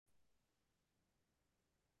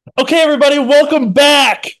Okay, everybody, welcome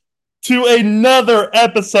back to another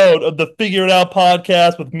episode of the Figure It Out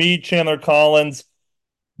podcast with me, Chandler Collins.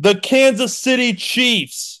 The Kansas City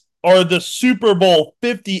Chiefs are the Super Bowl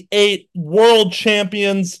 58 world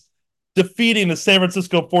champions, defeating the San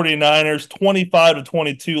Francisco 49ers 25 to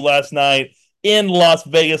 22 last night in Las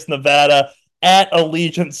Vegas, Nevada at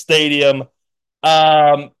Allegiant Stadium.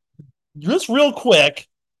 Um, just real quick,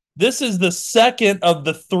 this is the second of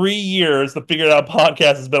the 3 years the Figured Out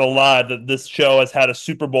podcast has been alive that this show has had a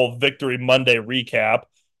Super Bowl victory Monday recap.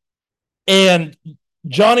 And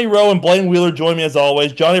Johnny Rowe and Blaine Wheeler join me as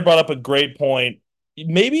always. Johnny brought up a great point.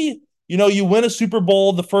 Maybe, you win a Super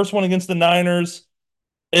Bowl, the first one against the Niners,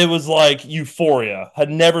 it was like euphoria. Had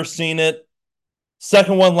never seen it.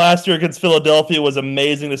 Second one last year against Philadelphia was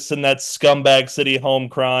amazing to send that scumbag city home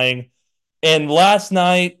crying. And last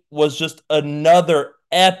night was just another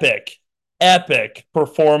epic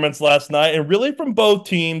performance last night, and really from both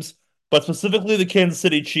teams, but specifically the Kansas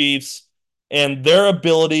City Chiefs and their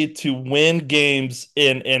ability to win games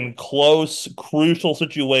in close, crucial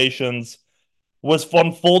situations was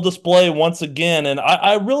on full display once again. And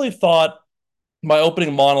I really thought my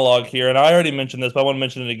opening monologue here, and I already mentioned this, but I want to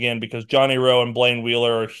mention it again because Johnny Rowe and Blaine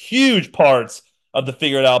Wheeler are huge parts of the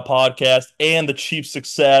Figure It Out podcast and the Chiefs'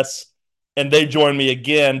 success, and they join me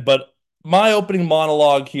again. But my opening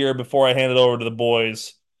monologue here before I hand it over to the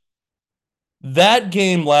boys, that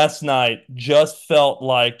game last night just felt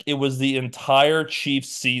like it was the entire Chiefs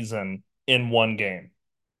season in one game.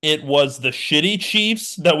 It was the shitty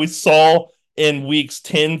Chiefs that we saw in weeks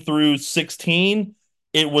 10 through 16.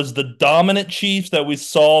 It was the dominant Chiefs that we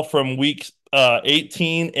saw from week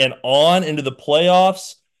 18 and on into the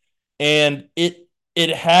playoffs. And it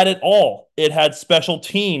had it all. It had special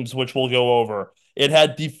teams, which we'll go over. It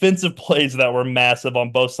had defensive plays that were massive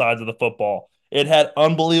on both sides of the football. It had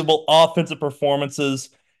unbelievable offensive performances.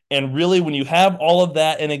 And really, when you have all of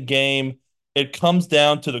that in a game, it comes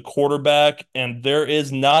down to the quarterback, and there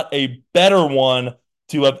is not a better one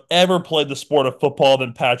to have ever played the sport of football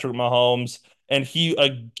than Patrick Mahomes. And he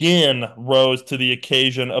again rose to the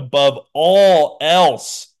occasion above all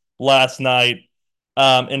else last night,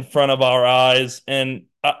 in front of our eyes, and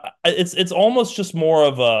it's almost just more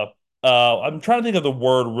of a. I'm trying to think of the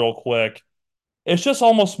word real quick. It's just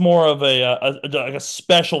almost more of like a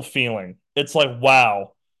special feeling. It's like,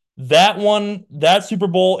 wow, that Super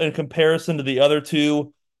Bowl in comparison to the other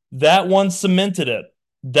two, that one cemented it.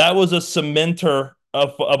 That was a cementer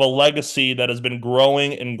of a legacy that has been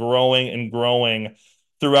growing and growing and growing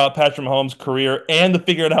throughout Patrick Mahomes' career and the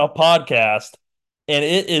Figure It Out podcast. And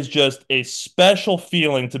it is just a special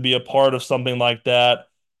feeling to be a part of something like that.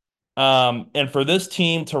 And for this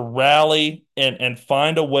team to rally and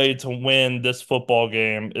find a way to win this football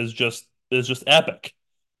game is just epic.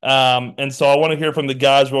 And so I want to hear from the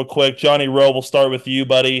guys real quick. Johnny Rowe, we'll start with you,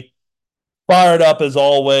 buddy. Fired up as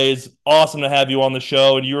always. Awesome to have you on the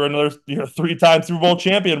show. And you're a three-time Super Bowl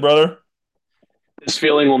champion, brother. This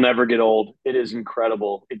feeling will never get old. It is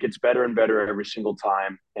incredible. It gets better and better every single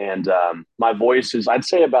time. And my voice is, I'd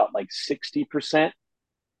say, about like 60%,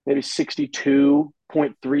 maybe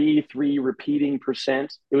 62.33 repeating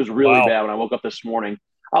percent. It was really bad Wow. when I woke up this morning.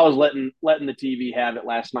 I was letting the TV have it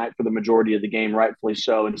last night for the majority of the game, rightfully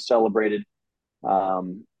so, and celebrated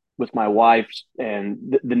with my wife.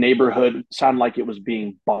 And the neighborhood sounded like it was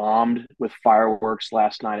being bombed with fireworks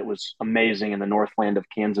last night. It was amazing in the Northland of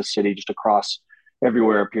Kansas City, just across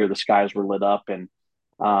everywhere up here. The skies were lit up, and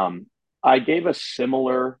I gave a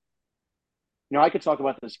similar. I could talk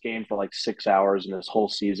about this game for like 6 hours and this whole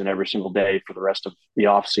season every single day for the rest of the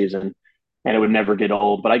off season, and it would never get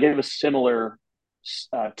old. But I gave a similar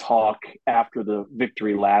talk after the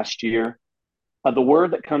victory last year. The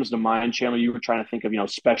word that comes to mind, Chandler, you were trying to think of,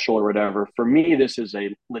 special or whatever. For me, this is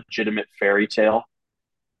a legitimate fairy tale.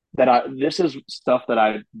 This is stuff that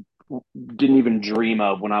I didn't even dream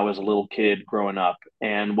of when I was a little kid growing up.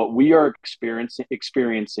 And what we are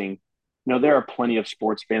experiencing, there are plenty of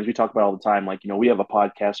sports fans. We talk about all the time. Like, we have a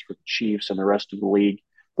podcast for the Chiefs and the rest of the league.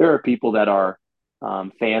 There are people that are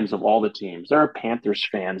fans of all the teams. There are Panthers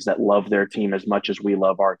fans that love their team as much as we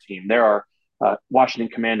love our team. There are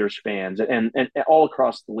Washington Commanders fans, and all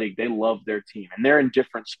across the league, they love their team, and they're in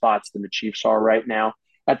different spots than the Chiefs are right now.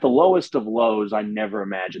 At the lowest of lows, I never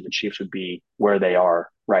imagined the Chiefs would be where they are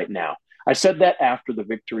right now. I said that after the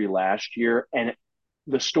victory last year, and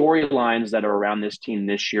the storylines that are around this team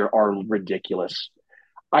this year are ridiculous.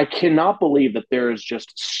 I cannot believe that there is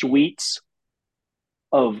just suites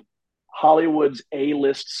of Hollywood's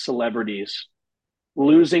A-list celebrities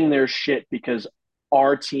losing their shit because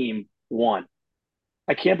our team won.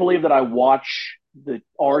 I can't believe that I watch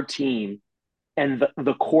our team and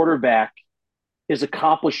the quarterback is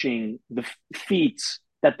accomplishing the feats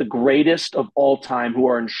that the greatest of all time who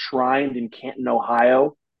are enshrined in Canton,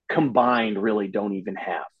 Ohio, combined really don't even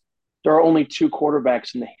have. There are only two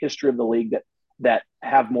quarterbacks in the history of the league that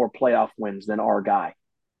have more playoff wins than our guy,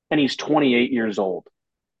 and he's 28 years old.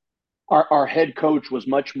 Our head coach was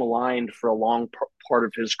much maligned for a long part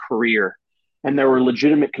of his career, and there were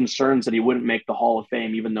legitimate concerns that he wouldn't make the Hall of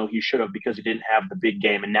Fame, even though he should have because he didn't have the big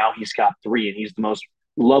game. And now he's got three, and he's the most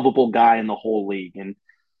lovable guy in the whole league. And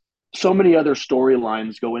so many other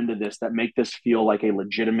storylines go into this that make this feel like a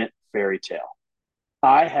legitimate fairy tale.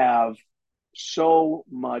 I have so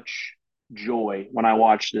much joy when I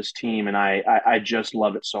watch this team, and I just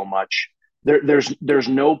love it so much. There's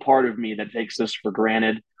no part of me that takes this for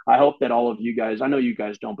granted. I hope that all of you guys, I know you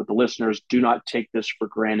guys don't, but the listeners do not take this for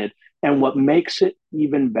granted. And what makes it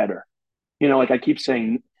even better, like I keep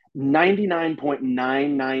saying,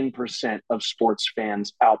 99.99% of sports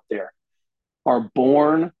fans out there are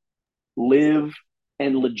born, live,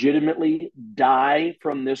 and legitimately die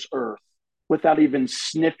from this earth without even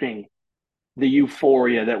sniffing the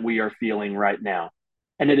euphoria that we are feeling right now.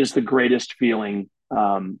 And it is the greatest feeling.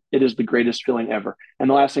 It is the greatest feeling ever. And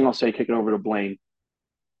the last thing I'll say, kick it over to Blaine.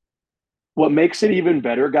 What makes it even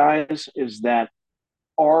better, guys, is that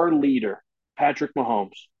our leader, Patrick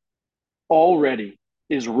Mahomes, already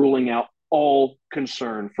is ruling out all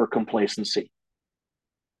concern for complacency.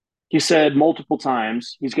 He said multiple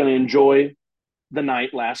times he's going to enjoy the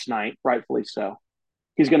night last night, rightfully so.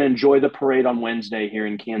 He's going to enjoy the parade on Wednesday here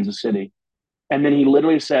in Kansas City. And then he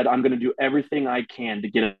literally said, I'm going to do everything I can to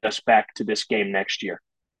get us back to this game next year.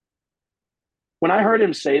 When I heard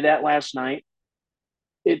him say that last night,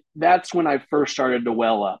 that's when I first started to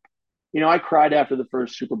well up. I cried after the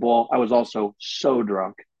first Super Bowl. I was also so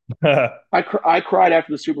drunk. I cried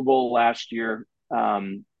after the Super Bowl last year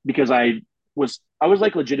because I was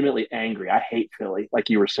like legitimately angry. I hate Philly,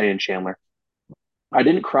 like you were saying, Chandler. I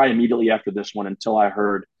didn't cry immediately after this one until I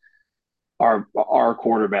heard our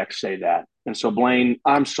quarterback say that. And so, Blaine,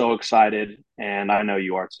 I'm so excited, and I know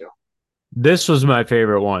you are too. This was my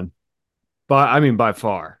favorite one, but I mean by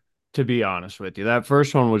far, to be honest with you. That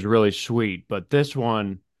first one was really sweet, but this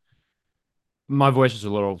one, my voice is a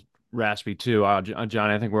little raspy too.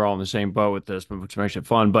 Johnny, I think we're all in the same boat with this, which makes it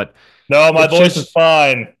fun. But No, my it's voice is just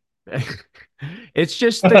fine. it's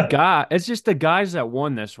just the guys that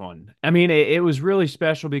won this one. I mean, it was really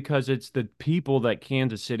special because it's the people that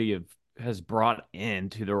Kansas City has brought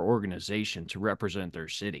into their organization to represent their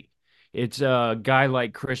city. It's a guy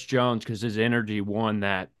like Chris Jones because his energy won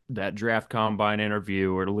that draft combine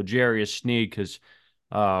interview, or L'Jarius Sneed because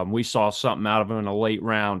we saw something out of him in a late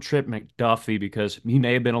round. Trip McDuffie because he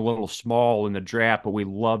may have been a little small in the draft, but we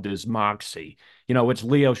loved his moxie. It's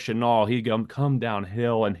Leo Chenal. He'd come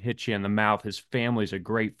downhill and hit you in the mouth. His family's a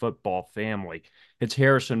great football family. It's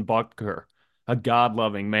Harrison Butker, a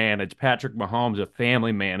God-loving man. It's Patrick Mahomes, a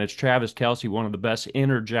family man. It's Travis Kelce, one of the best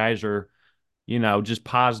energizer, just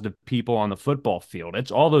positive people on the football field.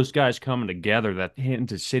 It's all those guys coming together that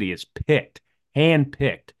Kansas City is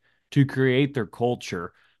handpicked to create their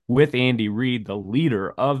culture with Andy Reid, the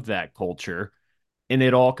leader of that culture, and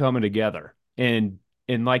it all coming together. And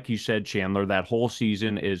like you said, Chandler, that whole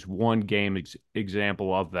season is one game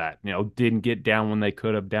example of that. Didn't get down when they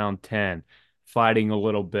could have, down 10, fighting a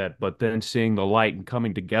little bit, but then seeing the light and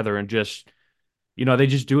coming together and just they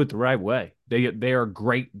just do it the right way. They are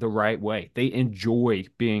great the right way. They enjoy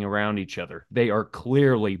being around each other. They are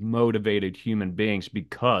clearly motivated human beings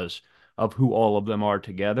because of who all of them are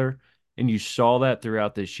together. And you saw that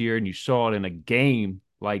throughout this year, and you saw it in a game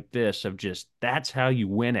like this of just that's how you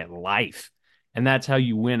win at life. And that's how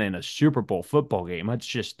you win in a Super Bowl football game. It's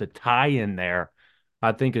just the tie in there,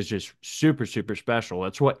 I think, is just super, super special.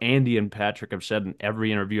 That's what Andy and Patrick have said in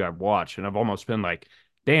every interview I've watched. And I've almost been like,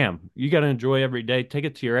 damn, you got to enjoy every day. Take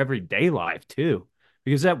it to your everyday life too,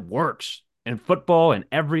 because that works in football and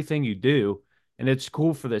everything you do. And it's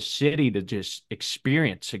cool for the city to just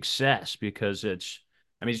experience success because it's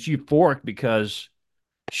euphoric because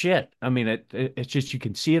shit. I mean, it's just, you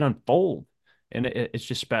can see it unfold and it's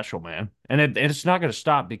just special, man. And it's not going to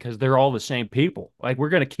stop because they're all the same people. Like, we're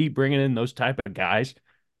going to keep bringing in those type of guys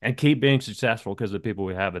and keep being successful because of the people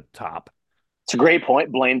we have at the top. It's a great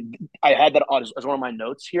point, Blaine. I had that as one of my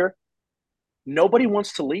notes here. Nobody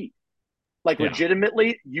wants to leave. Like, Yeah.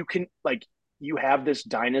 legitimately, you have this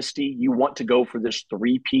dynasty. You want to go for this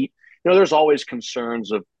three-peat. There's always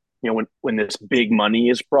concerns of, when this big money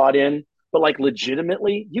is brought in. But, like,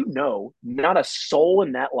 legitimately, not a soul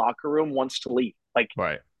in that locker room wants to leave. Like,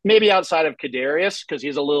 Right. maybe outside of Kadarius, because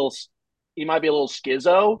he might be a little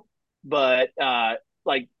schizo. But,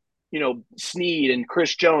 like, Snead and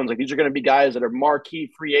Chris Jones. Like these are going to be guys that are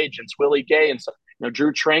marquee free agents. Willie Gay and stuff.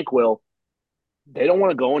 Drew Tranquil. They don't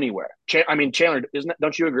want to go anywhere. Chandler, isn't it?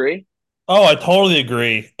 Don't you agree? Oh, I totally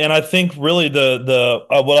agree. And I think really the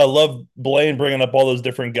what I love Blaine bringing up all those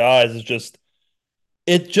different guys is just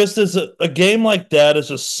it just is a game like that is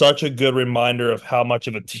just such a good reminder of how much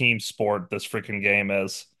of a team sport this freaking game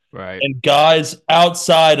is. Right. And guys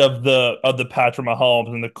outside of the Patrick Mahomes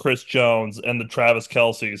and the Chris Jones and the Travis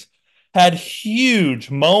Kelce's had huge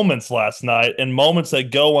moments last night and moments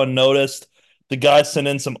that go unnoticed. The guy sent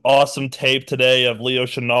in some awesome tape today of Leo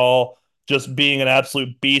Chenal just being an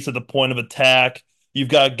absolute beast at the point of attack. You've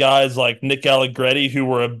got guys like Nick Allegretti who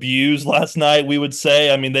were abused last night, we would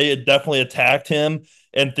say. I mean, they had definitely attacked him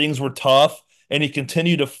and things were tough, and he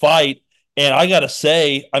continued to fight. And I got to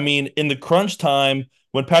say, I mean, in the crunch time,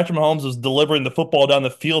 when Patrick Mahomes was delivering the football down the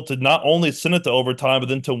field to not only send it to overtime, but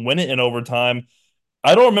then to win it in overtime,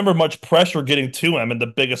 I don't remember much pressure getting to him in the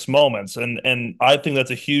biggest moments. And I think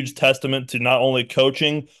that's a huge testament to not only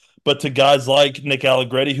coaching, but to guys like Nick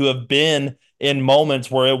Allegretti who have been in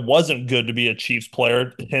moments where it wasn't good to be a Chiefs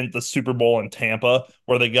player, hint the Super Bowl in Tampa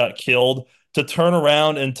where they got killed, to turn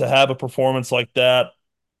around and to have a performance like that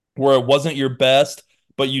where it wasn't your best,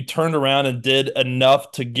 but you turned around and did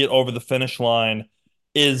enough to get over the finish line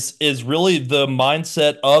is really the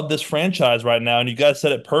mindset of this franchise right now. And you guys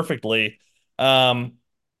said it perfectly. Um,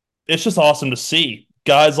 it's just awesome to see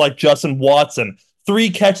guys like Justin Watson, 3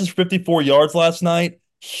 catches, 54 yards last night.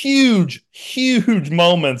 Huge, huge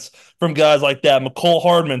moments from guys like that. McCole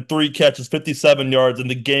Hardman, 3 catches, 57 yards, and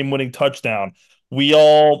the game-winning touchdown. We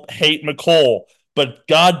all hate McCole, but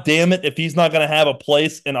God damn it, if he's not going to have a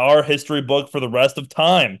place in our history book for the rest of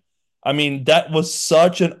time. I mean, that was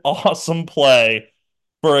such an awesome play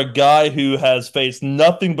for a guy who has faced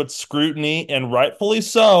nothing but scrutiny, and rightfully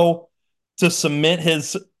so, to cement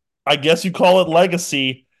his, I guess you call it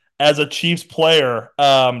legacy as a Chiefs player,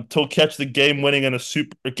 to catch the game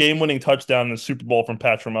winning touchdown in the Super Bowl from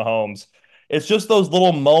Patrick Mahomes. It's just those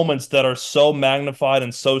little moments that are so magnified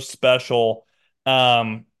and so special,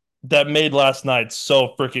 that made last night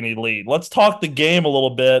so freaking elite. Let's talk the game a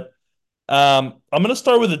little bit. I'm going to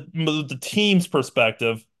start with the team's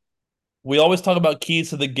perspective. We always talk about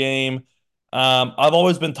keys to the game. I've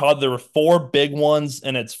always been taught there were four big ones,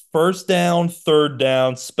 and it's first down, third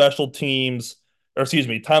down, special teams, or excuse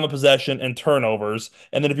me, time of possession and turnovers.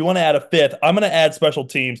 And then if you want to add a fifth, I'm going to add special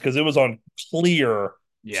teams because it was on clear,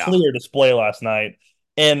 Yeah. clear display last night.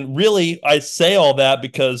 And really, I say all that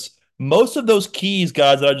because most of those keys,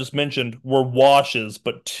 guys, that I just mentioned were washes,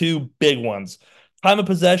 but two big ones. Time of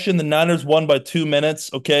possession, the Niners won by 2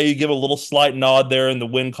 minutes. Okay, you give a little slight nod there in the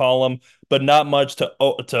win column, but not much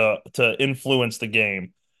to influence the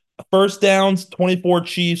game. First downs, 24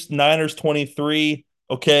 Chiefs, Niners 23.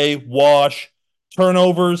 Okay, wash.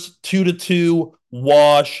 Turnovers, 2-2,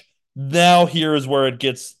 wash. Now here is where it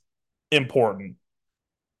gets important.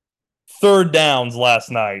 Third downs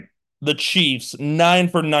last night. The Chiefs, 9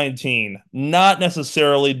 for 19. Not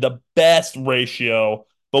necessarily the best ratio,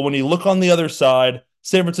 but when you look on the other side,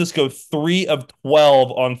 San Francisco, 3 of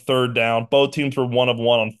 12 on third down. Both teams were 1 of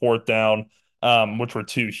 1 on fourth down, which were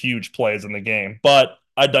two huge plays in the game. But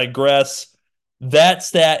I digress. That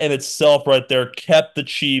stat in itself right there kept the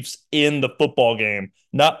Chiefs in the football game,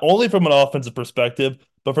 not only from an offensive perspective,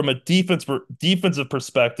 but from a defensive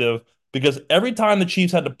perspective, because every time the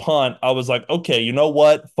Chiefs had to punt, I was like, okay, you know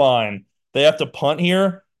what? Fine. They have to punt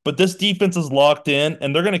here, but this defense is locked in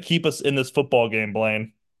and they're going to keep us in this football game,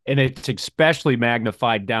 Blaine. And it's especially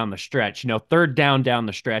magnified down the stretch. Third down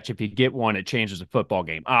the stretch, if you get one, it changes the football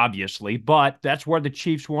game, obviously. But that's where the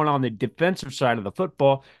Chiefs won on the defensive side of the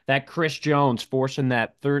football. That Chris Jones forcing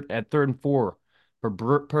that third and four for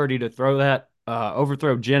Purdy to throw that,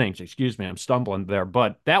 overthrow Jennings. Excuse me, I'm stumbling there.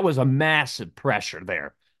 But that was a massive pressure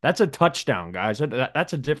there. That's a touchdown, guys.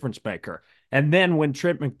 That's a difference maker. And then when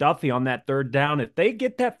Trent McDuffie on that third down, if they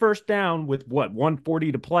get that first down with what,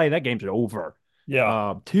 140 to play, that game's over.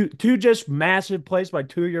 Yeah. Two just massive plays by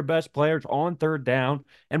two of your best players on third down,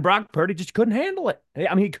 and Brock Purdy just couldn't handle it.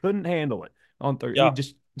 I mean, he couldn't handle it on third. He Yeah.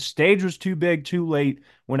 just stage was too big, too late.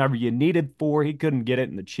 Whenever you needed four, he couldn't get it,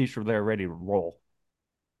 and the Chiefs were there ready to roll.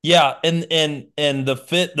 Yeah, and the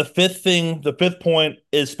fifth point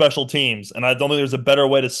is special teams, and I don't think there's a better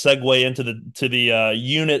way to segue into the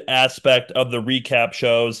unit aspect of the recap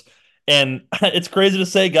shows. And it's crazy to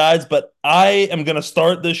say, guys, but I am going to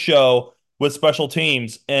start this show with special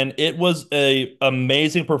teams, and it was a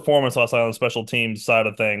amazing performance last night on the special teams side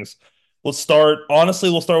of things. We'll start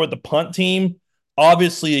with the punt team.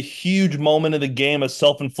 Obviously, a huge moment in the game, a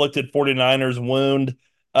self-inflicted 49ers wound.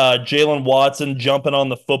 Jalen Watson jumping on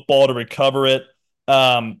the football to recover it,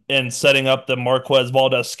 and setting up the Marquez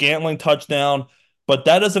Valdez-Scantling touchdown. But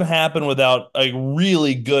that doesn't happen without a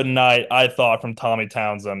really good night, I thought, from Tommy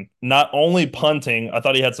Townsend. Not only punting, I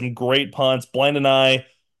thought he had some great punts. Blaine and I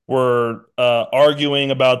were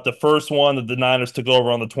arguing about the first one that the Niners took over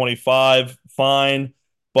on the 25. Fine.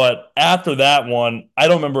 But after that one, I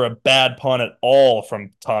don't remember a bad punt at all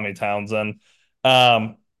from Tommy Townsend.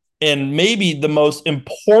 Um, and maybe the most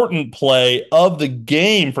important play of the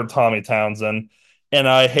game for Tommy Townsend. And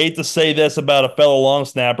I hate to say this about a fellow long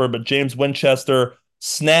snapper, but James Winchester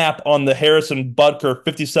snap on the Harrison Butker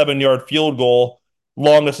 57-yard field goal,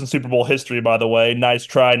 longest in Super Bowl history, by the way. Nice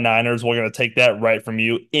try, Niners. We're going to take that right from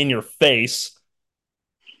you in your face.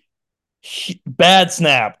 Bad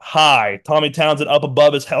snap, high. Tommy Townsend up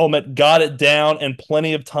above his helmet, got it down in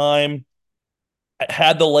plenty of time,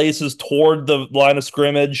 had the laces toward the line of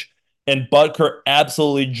scrimmage, and Butker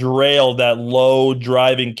absolutely drailed that low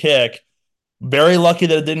driving kick. Very lucky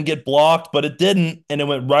that it didn't get blocked, but it didn't, and it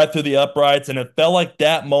went right through the uprights. And it felt like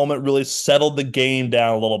that moment really settled the game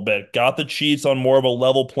down a little bit, got the Chiefs on more of a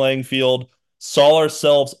level playing field, saw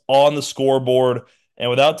ourselves on the scoreboard.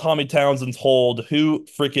 And without Tommy Townsend's hold, who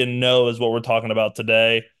freaking knows what we're talking about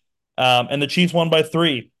today? And the Chiefs won by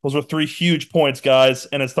 3. Those were 3 huge points, guys,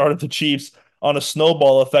 and it started the Chiefs on a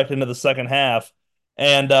snowball effect into the second half.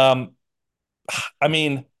 And I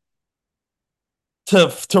mean,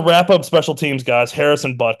 to wrap up special teams, guys,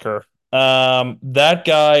 Harrison Butker. That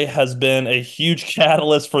guy has been a huge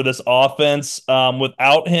catalyst for this offense.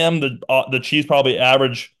 Without him, the Chiefs probably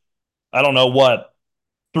average, I don't know what,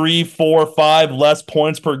 3, 4, 5 less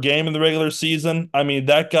points per game in the regular season. I mean,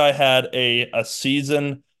 that guy had a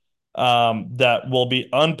season that will be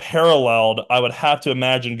unparalleled, I would have to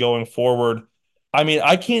imagine, going forward. I mean,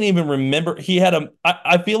 I can't even remember.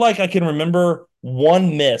 I feel like I can remember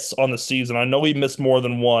one miss on the season. I know he missed more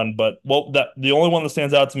than one, but the only one that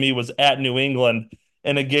stands out to me was at New England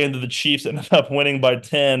in a game that the Chiefs ended up winning by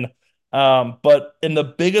 10. But in the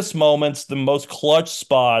biggest moments, the most clutch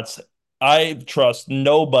spots, I trust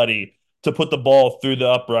nobody to put the ball through the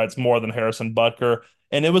uprights more than Harrison Butker.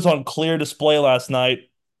 And it was on clear display last night.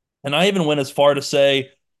 And I even went as far to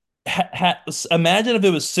say, imagine if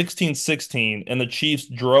it was 16-16 and the Chiefs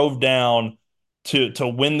drove down to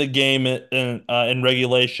win the game in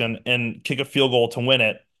regulation and kick a field goal to win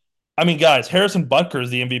it. I mean, guys, Harrison Butker is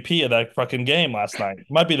the MVP of that fucking game last night.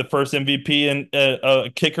 Might be the first MVP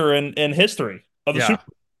and kicker in history of the Yeah.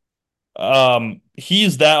 Super.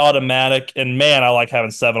 He's that automatic, and man, I like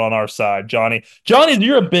having 7 on our side, Johnny. Johnny,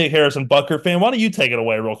 you're a big Harrison Butker fan. Why don't you take it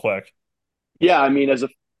away real quick? Yeah, I mean,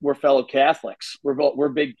 we're fellow Catholics. We're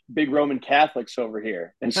big Roman Catholics over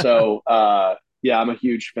here, and so yeah, I'm a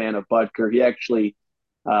huge fan of Butker. He actually,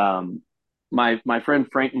 my friend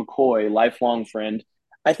Frank McCoy, lifelong friend.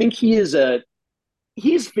 I think he's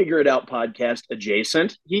figured out podcast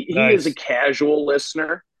adjacent. He is a Nice. casual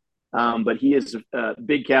listener, but he is a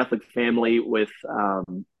big Catholic family with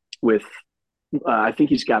I think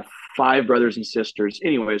he's got 5 brothers and sisters.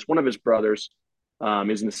 Anyways, one of his brothers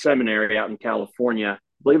is in the seminary out in California.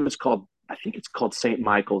 I believe I think it's called St.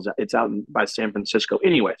 Michael's. It's out by San Francisco.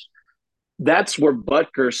 Anyways, that's where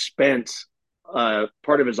Butker spent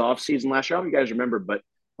part of his offseason last year. I don't know if you guys remember, but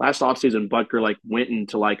last offseason, Butker went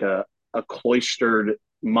into a cloistered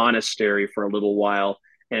monastery for a little while.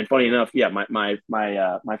 And funny enough, yeah, my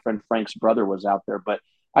friend Frank's brother was out there, but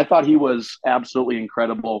I thought he was absolutely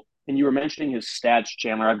incredible. And you were mentioning his stats,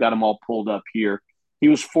 Chandler. I've got them all pulled up here. He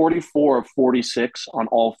was 44 of 46 on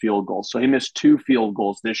all field goals. So he missed 2 field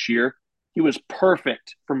goals this year. He was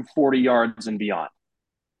perfect from 40 yards and beyond.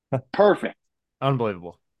 Perfect.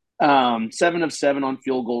 Unbelievable. 7 of 7 on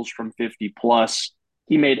field goals from 50 plus.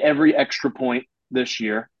 He made every extra point this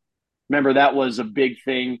year. Remember, that was a big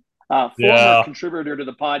thing. Former Yeah. contributor to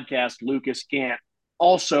the podcast, Lucas Gant,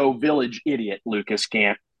 also village idiot Lucas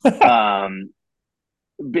Gant.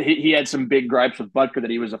 He had some big gripes with Butker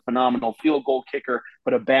that he was a phenomenal field goal kicker,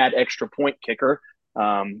 but a bad extra point kicker.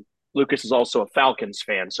 Lucas is also a Falcons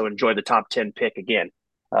fan, so enjoy the top 10 pick again,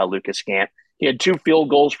 Lucas Gant. He had 2 field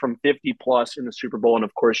goals from 50 plus in the Super Bowl, and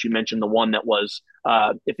of course, you mentioned the one that was,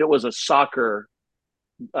 if it was a soccer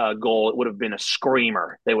goal, it would have been a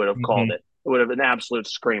screamer. They would have called Mhm. it. It would have been an absolute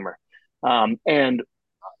screamer. And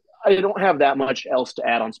I don't have that much else to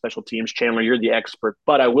add on special teams. Chandler, you're the expert,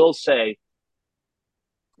 but I will say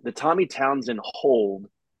the Tommy Townsend hold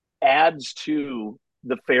adds to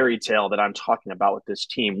the fairy tale that I'm talking about with this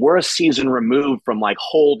team. We're a season removed from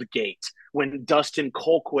Holdgate when Dustin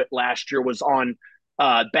Colquitt last year was on.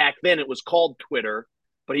 Back then, it was called Twitter,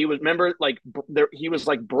 but he was remember like he was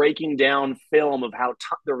like breaking down film of how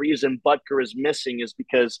the reason Butker is missing is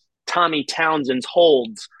because Tommy Townsend's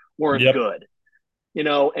holds weren't Yep. good,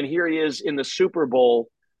 and here he is in the Super Bowl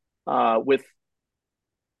with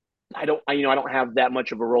I don't have that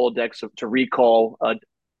much of a Rolodex to recall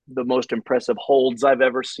the most impressive holds I've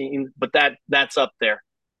ever seen, but that's up there.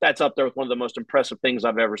 That's up there with one of the most impressive things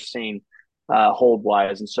I've ever seen hold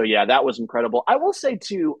wise. And so yeah, that was incredible. I will say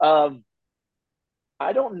too,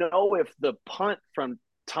 I don't know if the punt from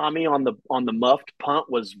Tommy on the muffed punt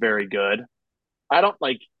was very good. I don't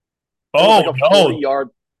like it was Oh like a 40 no, yard.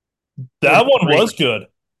 It was that one great. was good.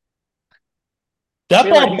 That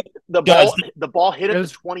Chandler, ball, the guys. ball hit It at the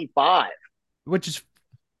was, 25, which is,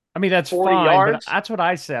 I mean, that's 40 fine, but yards. that's what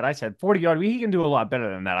I said. I said 40 yard. He can do a lot better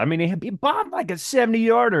than that. I mean, he bombed like a 70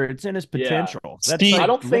 yarder. It's in his Yeah. potential. That's See, like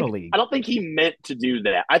little league. I don't think he meant to do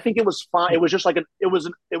that. I think it was fine. It was just like it was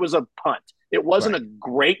a punt. It wasn't Right. a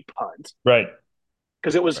great punt right.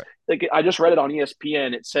 because it was Right. like I just read it on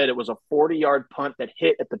ESPN. It said it was a 40-yard punt that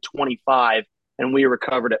hit at the 25 and we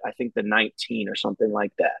recovered at I think the 19 or something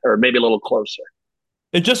like that, or maybe a little closer.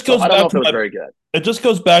 It just So goes I don't know back if to it was my very good. it just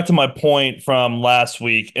goes back to my point from last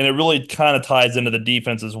week, and it really kind of ties into the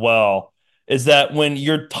defense as well. Is that when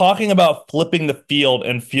you're talking about flipping the field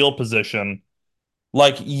and field position,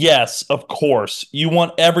 like, yes, of course, you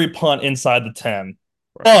want every punt inside the 10.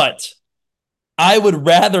 Right. But I would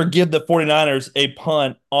rather give the 49ers a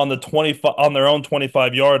punt on the 25 on their own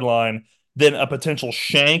 25-yard line than a potential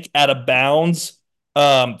shank out of bounds.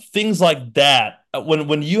 Things like that.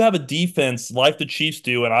 When you have a defense like the Chiefs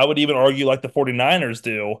do, and I would even argue like the 49ers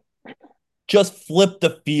do, just flip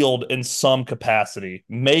the field in some capacity.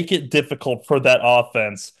 Make it difficult for that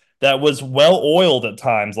offense that was well oiled at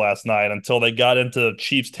times last night until they got into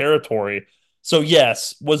Chiefs territory. So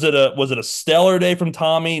yes, was it a stellar day from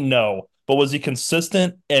Tommy? No. But was he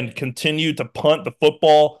consistent and continued to punt the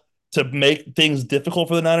football to make things difficult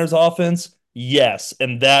for the Niners offense? Yes.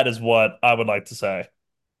 And that is what I would like to say.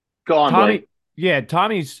 Go on, Blaine. Tommy, yeah,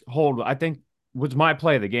 Tommy's hold, I think, was my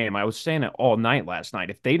play of the game. I was saying it all night last night.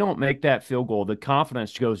 If they don't make that field goal, the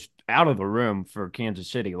confidence goes out of the room for Kansas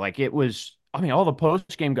City. Like it was, I mean, all the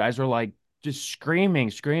post game guys are like just screaming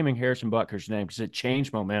Harrison Butker's name because it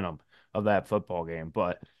changed momentum of that football game.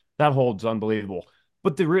 But that hold's unbelievable.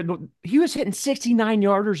 But he was hitting 69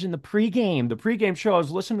 yarders in the pregame. The pregame show, I was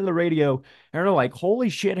listening to the radio, and they're like, "Holy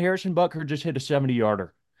shit, Harrison Butker just hit a 70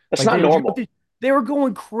 yarder." That's Like not normal. they were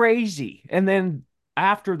going crazy. And then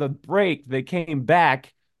after the break, they came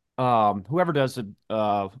back. Whoever does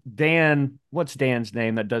the Dan, what's Dan's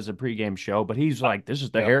name that does the pregame show? But he's like, this is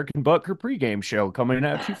the Yeah. Harrison Butker pregame show coming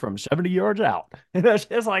at you from 70 yards out. And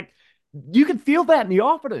it's like you could feel that in the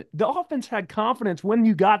offense. The offense had confidence when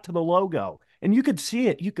you got to the logo. And you could see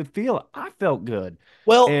it, you could feel it. I felt good.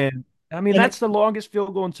 Well, And I mean, and that's the longest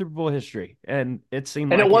field goal in Super Bowl history. And it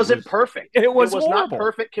seemed And it like wasn't perfect. it It was was not horrible.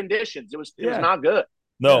 perfect conditions. It was Yeah. not good.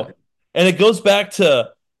 Yeah. no. And it goes back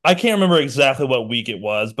to I can't remember exactly what week it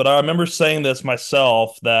was, but I remember saying this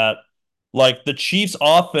myself that like the Chiefs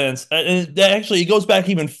offense, and actually it goes back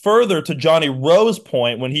even further to Johnny Rowe's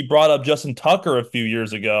point when he brought up Justin Tucker a few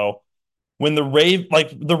years ago. When the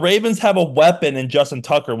Ravens have a weapon in Justin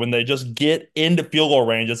Tucker when they just get into field goal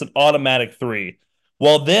range, it's an automatic three.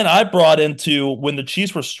 Well, then I brought into when the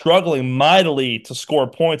Chiefs were struggling mightily to score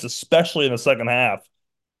points, especially in the second half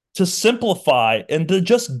to simplify and to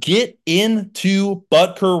just get into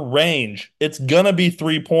Butker range. It's gonna be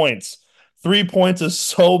 3 points. 3 points is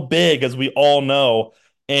so big, as we all know.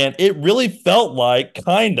 And it really felt like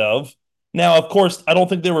kind of. Now, of course, I don't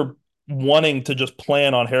think they were wanting to just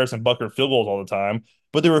plan on Harrison Butker field goals all the time,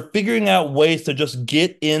 but they were figuring out ways to just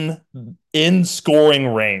get in scoring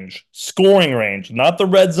range, not the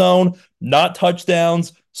red zone, not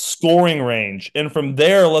touchdowns, scoring range. And from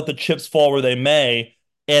there, let the chips fall where they may.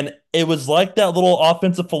 And it was like that little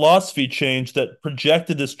offensive philosophy change that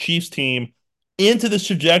projected this Chiefs team into this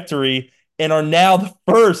trajectory and are now the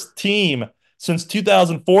first team since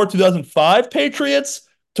 2004, 2005 Patriots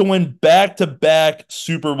to win back-to-back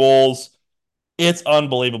Super Bowls. It's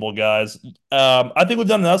unbelievable, guys. I think we've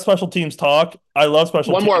done enough special teams talk. I love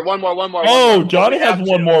special One teams. more, one more, one more. Oh, one more. Johnny has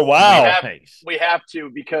one more. We Wow. we have to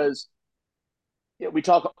because we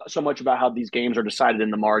talk so much about how these games are decided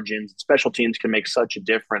in the margins. Special teams can make such a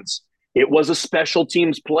difference. It was a special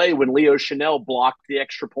teams play when Leo Chanel blocked the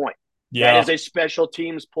extra point. That Yeah. is a special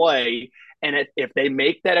teams play. And if they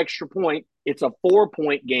make that extra point, it's a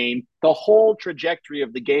 4-point game. The whole trajectory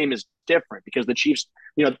of the game is different because the Chiefs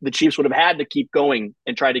would have had to keep going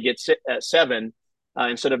and try to get 7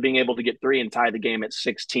 instead of being able to get 3 and tie the game at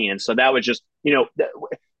 16. And so that was just,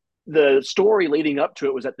 the story leading up to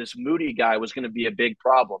it was that this Moody guy was going to be a big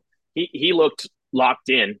problem. He looked locked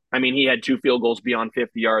in. I mean, he had 2 field goals beyond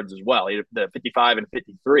 50 yards as well. He had the 55 and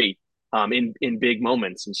 53 in big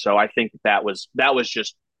moments, and so I think that was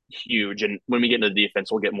just huge. And when we get into the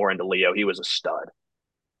defense, we'll get more into Leo. He was a stud.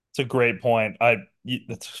 It's a great point.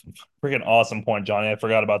 It's a freaking awesome point, Johnny. I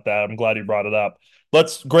forgot about that. I'm glad you brought it up.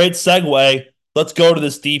 Great segue. Let's go to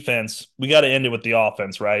this defense. We got to end it with the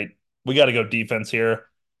offense, right? We got to go defense here.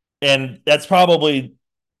 And that's probably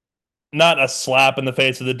not a slap in the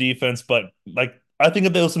face of the defense, but like I think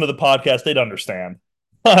if they listen to the podcast, they'd understand.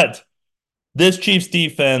 But this Chiefs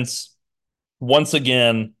defense, once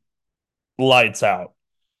again, lights out.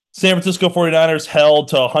 San Francisco 49ers held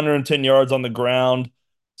to 110 yards on the ground.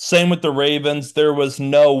 Same with the Ravens. There was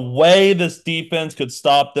no way this defense could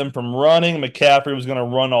stop them from running. McCaffrey was going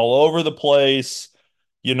to run all over the place.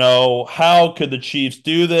 How could the Chiefs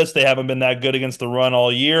do this? They haven't been that good against the run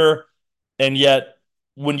all year. And yet,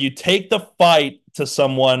 when you take the fight to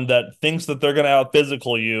someone that thinks that they're going to out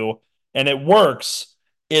physical you and it works,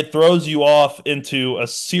 it throws you off into a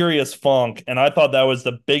serious funk. And I thought that was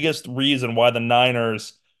the biggest reason why the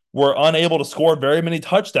Niners were unable to score very many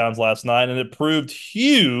touchdowns last night. And it proved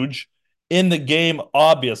huge in the game,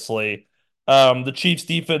 obviously. The Chiefs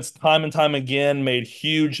defense, time and time again, made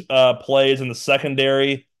huge plays in the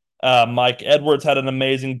secondary. Mike Edwards had an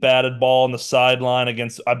amazing batted ball on the sideline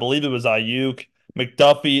against, I believe it was Ayuk.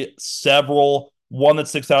 McDuffie, several. One that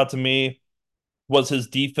sticks out to me was his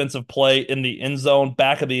defensive play in the end zone,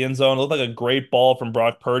 back of the end zone. It looked like a great ball from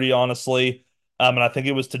Brock Purdy, honestly. And I think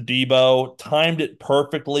it was to Debo. Timed it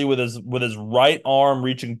perfectly with his right arm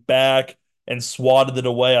reaching back and swatted it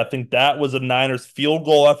away. I think that was a Niners field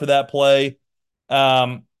goal after that play.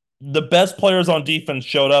 The best players on defense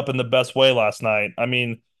showed up in the best way last night. I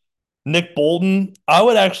mean, Nick Bolton, I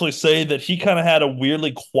would actually say that he kind of had a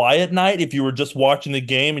weirdly quiet night if you were just watching the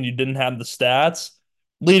game and you didn't have the stats.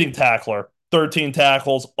 Leading tackler, 13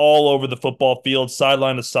 tackles all over the football field,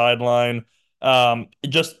 sideline to sideline.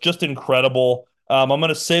 Just incredible. I'm going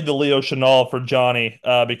to save the Leo Chenal for Johnny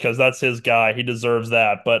because that's his guy. He deserves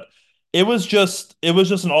that. But it was just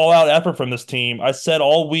an all-out effort from this team. We said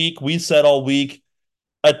all week,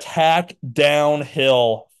 attack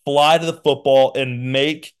downhill, fly to the football, and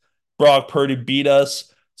make Brock Purdy beat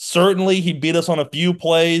us. Certainly, he beat us on a few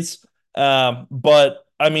plays, but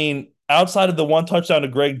I mean, outside of the one touchdown to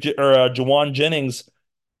Jawan Jennings,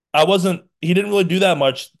 He didn't really do that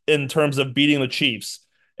much in terms of beating the Chiefs.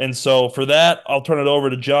 And so for that, I'll turn it over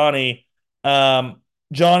to Johnny. Johnny,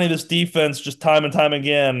 this defense, just time and time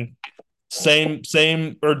again, same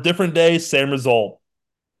or different days, same result.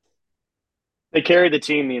 They carried the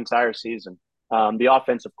team the entire season. The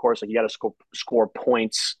offense, of course, like you got to score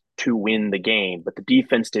points to win the game, but the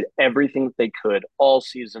defense did everything that they could all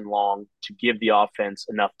season long to give the offense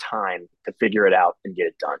enough time to figure it out and get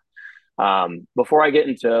it done. Before I get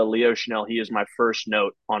into Leo Chenal, he is my first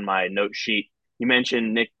note on my note sheet. You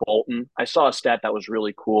mentioned Nick Bolton. I saw a stat that was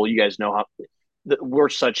really cool. You guys know how we're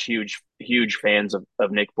such huge fans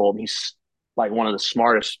of Nick Bolton. He's like one of the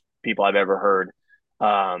smartest people I've ever heard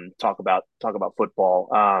talk about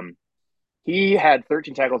football. He had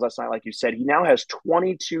 13 tackles last night, like you said. He now has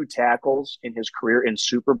 22 tackles in his career in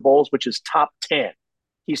Super Bowls, which is top 10.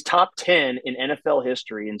 He's top 10 in NFL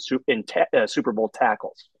history in Super Bowl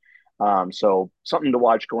tackles. So something to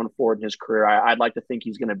watch going forward in his career. I'd like to think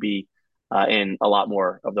he's going to be in a lot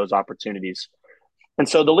more of those opportunities. And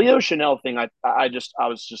so the Leo Chenal thing, I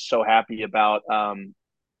was just so happy about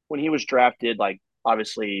when he was drafted. Like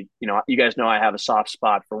obviously, you guys know I have a soft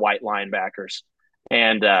spot for white linebackers,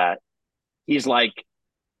 and he's like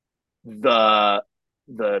the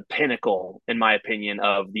pinnacle, in my opinion,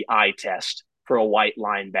 of the eye test for a white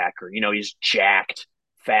linebacker. He's jacked,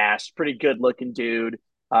 fast, pretty good looking dude.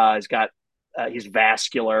 He's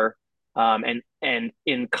vascular. And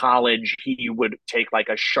in college, he would take like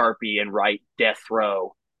a Sharpie and write death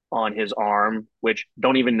row on his arm, which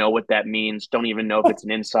don't even know what that means. Don't even know if it's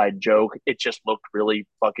an inside joke. It just looked really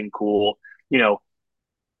fucking cool.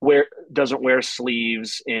 Doesn't wear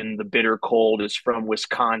sleeves in the bitter cold, is from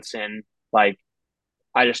Wisconsin. Like,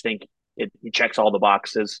 I just think he checks all the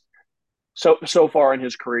boxes. So far in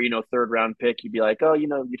his career, third round pick, you'd be like, oh,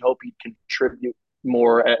 you'd hope he'd contribute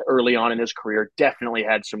more early on in his career. Definitely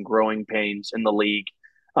had some growing pains in the league.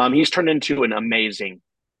 He's turned into an amazing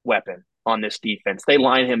weapon on this defense. They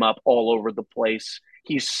line him up all over the place.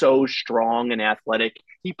 He's so strong and athletic.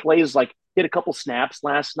 He had a couple snaps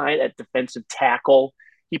last night at defensive tackle.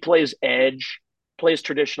 He plays edge, plays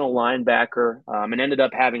traditional linebacker, and ended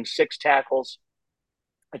up having 6 tackles,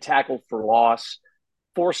 a tackle for loss.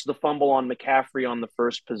 forced the fumble on McCaffrey on the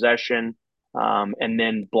first possession, and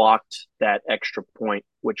then blocked that extra point,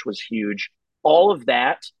 which was huge. All of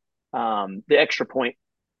that, the extra point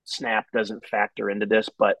snap doesn't factor into this,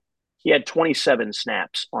 but he had 27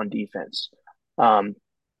 snaps on defense. Um,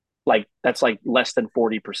 like that's like less than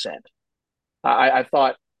 40%. I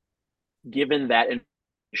thought, given that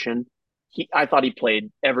information, I thought he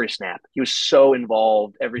played every snap. He was so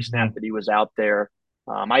involved every snap Mhm. that he was out there.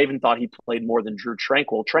 I even thought he played more than Drew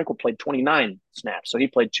Tranquil. Tranquil played 29 snaps, so he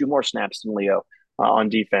played two more snaps than Leo on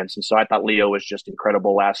defense. And so I thought Leo was just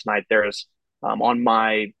incredible last night. There's on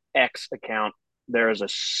my X account, there is a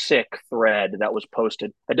sick thread that was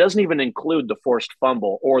posted. It doesn't even include the forced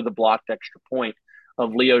fumble or the blocked extra point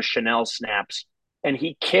of Leo Chanel snaps, and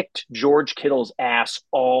he kicked George Kittle's ass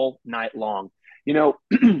all night long. You know,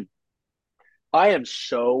 I am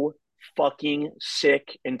so fucking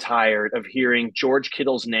sick and tired of hearing George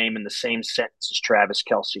Kittle's name in the same sentence as Travis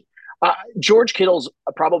Kelce. George Kittle's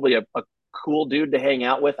probably a cool dude to hang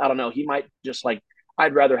out with. I don't know. He might just like,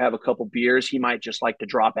 I'd rather have a couple beers. He might just like to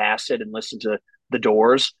drop acid and listen to the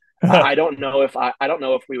Doors. I don't know if I don't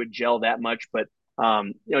know if we would gel that much, but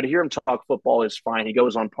to hear him talk football is fine. He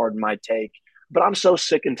goes on Pardon My Take, but I'm so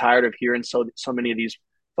sick and tired of hearing so many of these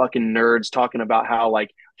fucking nerds talking about how like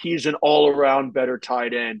he's an all around better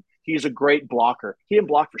tight end. He's a great blocker. He didn't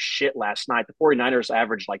block for shit last night. The 49ers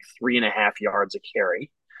averaged like 3.5 yards a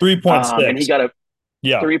carry. And he 3.6. got a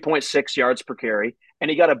Yeah. 3.6 yards per carry, and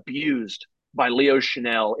he got abused by Leo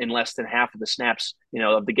Chanel in less than half of the snaps,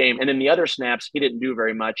 of the game. And in the other snaps, he didn't do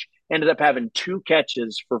very much. Ended up having 2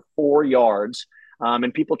 catches for 4 yards.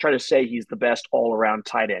 And people try to say he's the best all around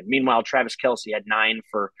tight end. Meanwhile, Travis Kelce had 9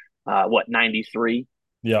 for 93.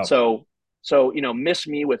 Yeah. So miss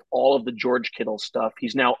me with all of the George Kittle stuff.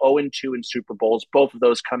 He's now 0-2 in Super Bowls, both of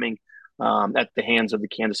those coming at the hands of the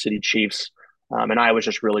Kansas City Chiefs. And I was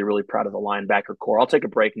just really, really proud of the linebacker core. I'll take a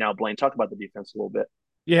break now, Blaine. Talk about the defense a little bit.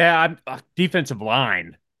 Yeah, defensive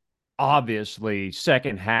line. Obviously,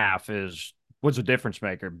 second half was a difference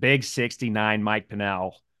maker. Big 69 Mike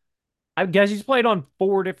Pennell. I guess he's played on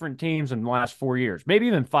 4 different teams in the last 4 years, maybe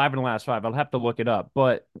even 5 in the last 5. I'll have to look it up.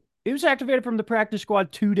 But he was activated from the practice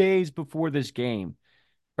squad 2 days before this game.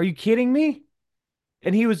 Are you kidding me?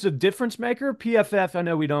 And he was a difference maker. PFF, I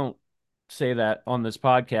know we don't say that on this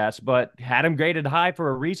podcast, but had him graded high for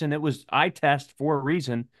a reason. It was eye test for a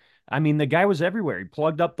reason. I mean, the guy was everywhere. He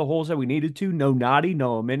plugged up the holes that we needed to. No Naughty,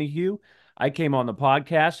 no Minihue. I came on the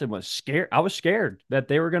podcast and was scared. I was scared that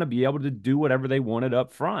they were going to be able to do whatever they wanted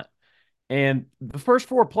up front. And the first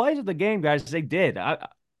 4 plays of the game, guys, they did.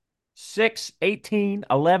 6, 18,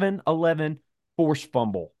 11, 11, forced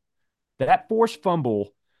fumble. That forced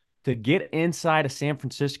fumble to get inside of San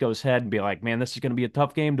Francisco's head and be like, man, this is going to be a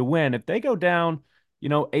tough game to win. If they go down,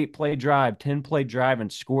 8-play drive, 10-play drive,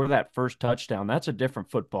 and score that first touchdown, that's a different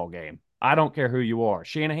football game. I don't care who you are.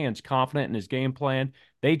 Shanahan's confident in his game plan.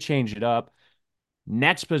 They change it up.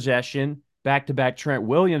 Next possession, back-to-back Trent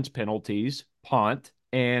Williams penalties, punt,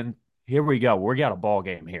 and here we go. We got a ball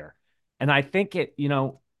game here. And I think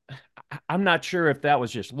I'm not sure if that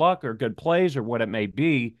was just luck or good plays or what it may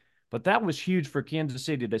be, but that was huge for Kansas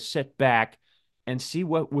City to sit back and see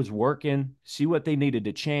what was working, see what they needed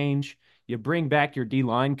to change. You bring back your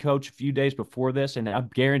D-line coach a few days before this, and I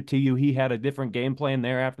guarantee you he had a different game plan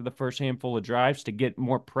there after the first handful of drives to get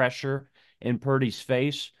more pressure in Purdy's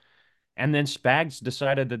face. And then Spags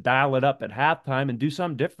decided to dial it up at halftime and do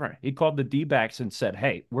something different. He called the D-backs and said,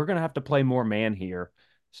 hey, we're going to have to play more man here.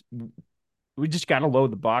 We just got to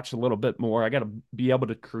load the box a little bit more. I got to be able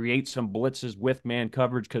to create some blitzes with man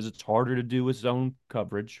coverage because it's harder to do with zone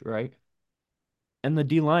coverage, right? And the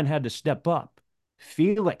D line had to step up.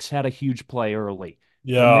 Felix had a huge play early.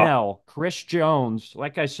 Yeah. Pennell, Chris Jones,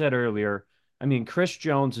 like I said earlier, I mean, Chris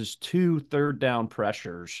Jones is 2 third down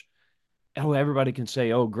pressures. Oh, everybody can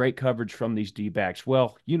say, oh, great coverage from these D backs.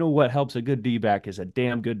 Well, you know what helps a good D back is a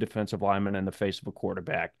damn good defensive lineman in the face of a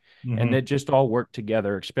quarterback. And Hmm. it just all worked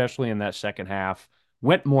together, especially in that second half.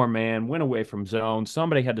 Went more man, went away from zone.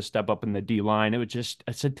 Somebody had to step up in the D line. It's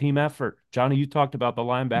a team effort. Johnny, you talked about the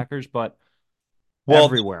linebackers, but Well,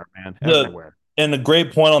 everywhere, man, the everywhere. and a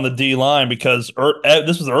great point on the D line because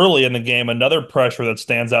this was early in the game. Another pressure that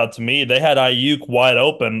stands out to me, they had Ayuk wide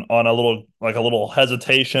open on a little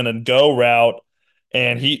hesitation and go route,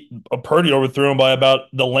 and Purdy overthrew him by about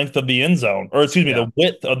the length of the end zone, or excuse me, Yeah. the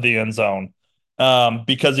width of the end zone,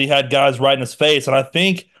 because he had guys right in his face. And I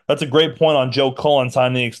think that's a great point on Joe Cullen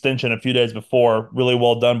signing the extension a few days before. Really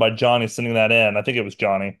well done by Johnny sending that in. I think it was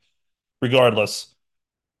Johnny. Regardless.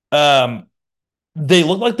 Um, they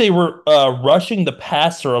looked like they were rushing the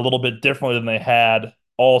passer a little bit differently than they had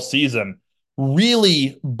all season.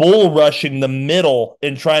 really bull rushing the middle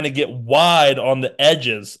and trying to get wide on the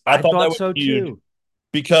edges. I I thought that thought was so huge too.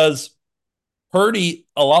 because Purdy,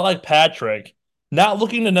 a lot like Patrick, not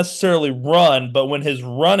looking to necessarily run, but when his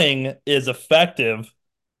running is effective,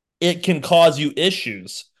 it can cause you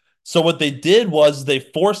issues. So what they did was they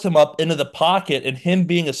forced him up into the pocket, and him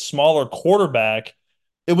being a smaller quarterback,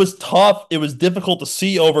 it was tough. It was difficult to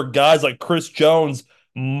see over guys like Chris Jones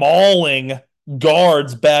mauling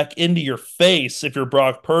guards back into your face if you're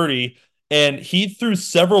Brock Purdy. And he threw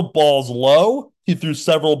several balls low. He threw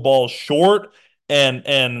several balls short.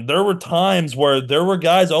 And there were times where there were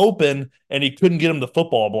guys open and he couldn't get him the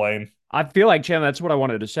football, Blaine. I feel like, Chandler, that's what I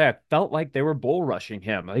wanted to say. I felt like they were bull rushing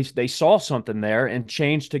him. At least they saw something there and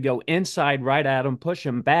changed to go inside right at him, push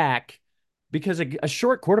him back. Because a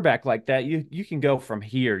short quarterback like that, you can go from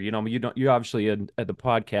here. You obviously at the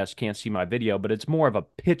podcast can't see my video, but it's more of a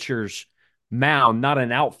pitcher's mound, not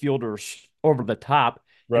an outfielder's over the top.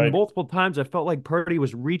 And Right. multiple times I felt like Purdy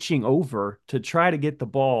was reaching over to try to get the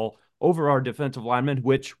ball over our defensive lineman,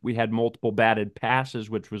 which we had multiple batted passes,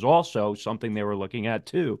 which was also something they were looking at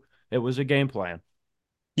too. It was a game plan.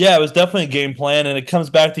 Yeah, it was definitely a game plan, and it comes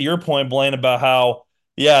back to your point, Blaine, about how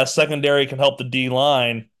yeah, secondary can help the D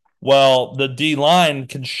line. Well, the D line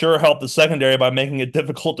can sure help the secondary by making it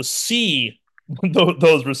difficult to see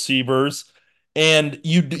those receivers, and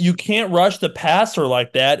you can't rush the passer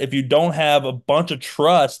like that if you don't have a bunch of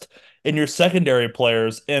trust in your secondary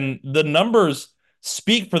players. And the numbers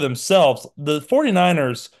speak for themselves. The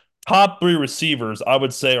 49ers top three receivers, I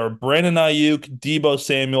would say, are Brandon Ayuk, Debo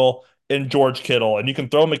Samuel, and George Kittle. And you can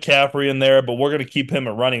throw McCaffrey in there, but we're going to keep him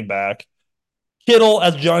at running back. Kittle,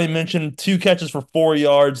 as Johnny mentioned, 2 catches for 4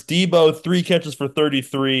 yards. Debo, 3 catches for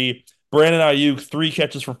 33. Brandon Ayuk, 3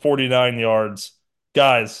 catches for 49 yards.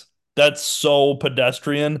 Guys, that's so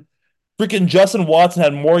pedestrian. Freaking Justin Watson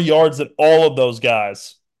had more yards than all of those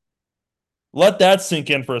guys. Let that sink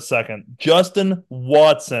in for a second. Justin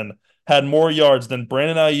Watson had more yards than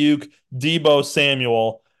Brandon Ayuk, Debo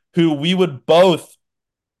Samuel, who we would both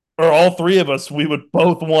or all three of us, we would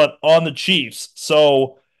both want on the Chiefs.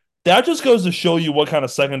 So that just goes to show you what kind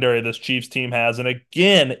of secondary this Chiefs team has. And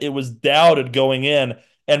again, it was doubted going in.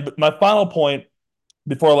 And my final point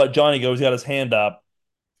before I let Johnny go, he's got his hand up,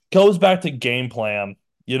 goes back to game plan.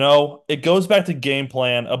 It goes back to game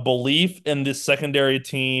plan, a belief in this secondary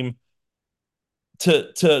team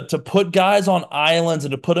to put guys on islands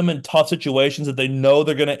and to put them in tough situations that they know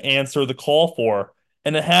they're going to answer the call for.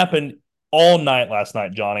 And it happened all night last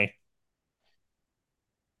night, Johnny.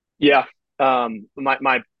 Yeah.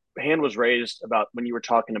 My hand was raised about when you were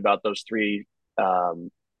talking about those three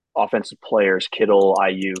offensive players, Kittle,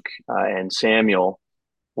 Ayuk, and Samuel.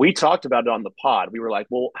 We talked about it on the pod. We were like,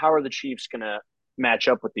 well, how are the Chiefs going to match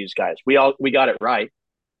up with these guys? We got it right.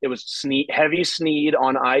 It was heavy Sneed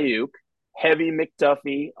on Ayuk, heavy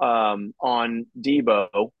McDuffie on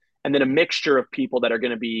Debo, and then a mixture of people that are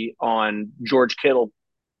going to be on George Kittle.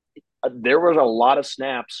 There was a lot of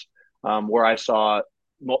snaps where I saw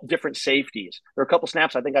different safeties. There were a couple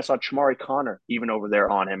snaps I think I saw Chamari Connor even over there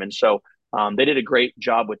on him, and so they did a great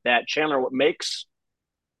job with that. Chandler, what makes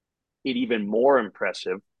it even more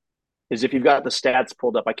impressive is if you've got the stats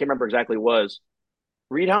pulled up. I can't remember exactly what it was.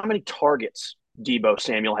 Read how many targets Debo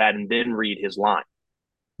Samuel had, and then read his line.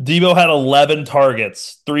 Debo had 11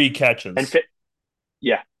 targets, 3 catches.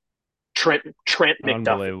 Yeah, Trent McDuffie.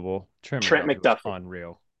 Unbelievable. Trent McDuffie was McDuffie.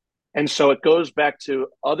 unreal. And so it goes back to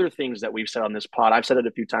other things that we've said on this pod. I've said it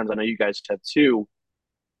a few times. I know you guys have too.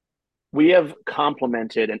 We have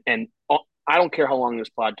complimented, and I don't care how long this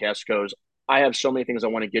podcast goes. I have so many things I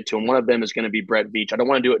want to get to, and one of them is going to be Brett Veach. I don't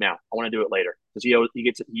want to do it now. I want to do it later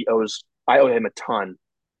because I owe him a ton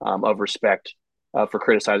of respect for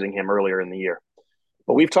criticizing him earlier in the year.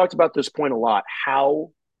 But we've talked about this point a lot: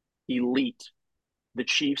 how elite the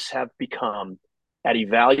Chiefs have become at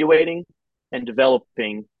evaluating and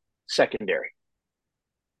developing secondary.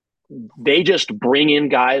 They just bring in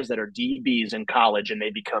guys that are DBs in college and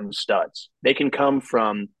they become studs. They can come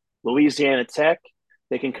from Louisiana Tech.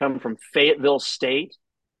 They can come from Fayetteville State.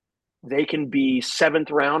 They can be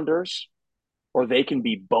seventh rounders, or they can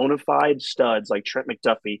be bona fide studs like Trent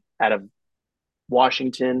McDuffie out of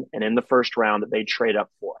Washington and in the first round that they trade up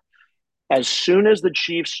for. As soon as the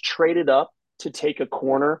Chiefs traded up to take a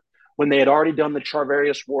corner, when they had already done the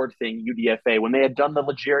Charvarius Ward thing, UDFA, when they had done the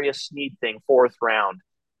L'Jarius Sneed thing, fourth round,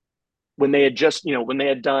 when they had just, when they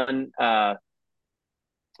had done,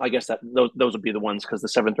 I guess that those would be the ones because the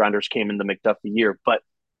seventh rounders came in the McDuffie year. But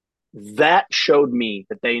that showed me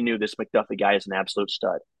that they knew this McDuffie guy is an absolute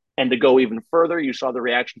stud. And to go even further, you saw the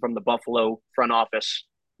reaction from the Buffalo front office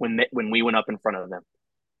when we went up in front of them.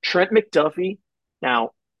 Trent McDuffie.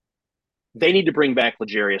 Now they need to bring back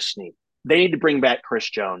L'Jarius Sneed. They need to bring back Chris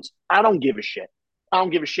Jones. I don't give a shit. I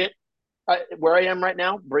don't give a shit. Where I am right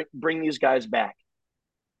now, bring these guys back.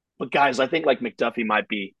 But guys, I think like McDuffie might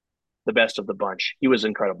be the best of the bunch. He was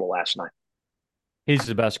incredible last night. He's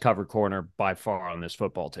the best cover corner by far on this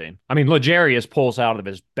football team. I mean, L'Jarius pulls out of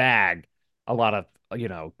his bag a lot of,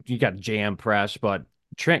 you got jam press, but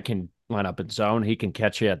Trent can line up in zone. He can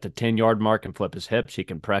catch you at the 10-yard mark and flip his hips. He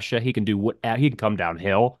can press you. He can do what he can come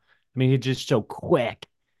downhill. I mean, he's just so quick.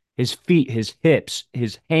 His feet, his hips,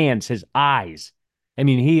 his hands, his eyes. I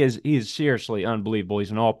mean, he is seriously unbelievable.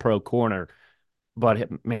 He's an all-pro corner,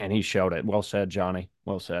 but man, he showed it. Well said, Johnny.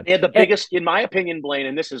 Well said. They had the biggest, in my opinion, Blaine,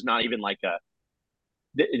 and this is not even like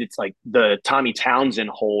it's like the Tommy Townsend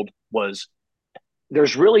hold was,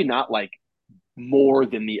 there's really not like more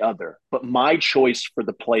than the other. But my choice for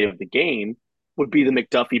the play of the game would be the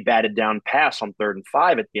McDuffie batted down pass on 3rd and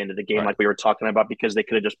 5 at the end of the game, Right. like we were talking about, because they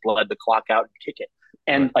could have just bled the clock out and kick it.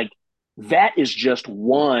 And Right. like that is just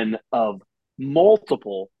one of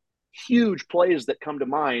multiple huge plays that come to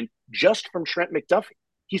mind just from Trent McDuffie.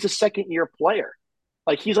 He's a 2nd-year player.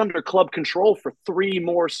 Like he's under club control for 3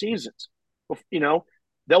 more seasons. You know,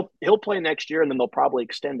 he'll play next year and then they'll probably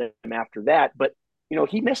extend him after that. But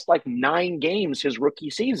he missed like 9 games his rookie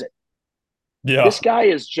season. Yeah. This guy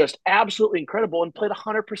is just absolutely incredible and played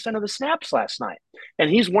 100% of the snaps last night. And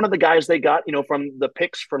he's one of the guys they got, from the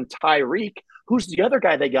picks from Tyreek. Who's the other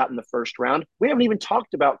guy they got in the first round? We haven't even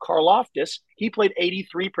talked about Karlaftis. He played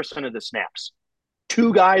 83% of the snaps.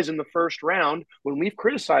 2 guys in the first round. When we've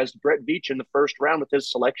criticized Brett Veach in the first round with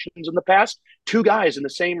his selections in the past, 2 guys in the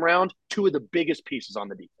same round, 2 of the biggest pieces on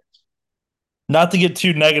the defense. Not to get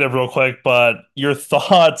too negative real quick, but your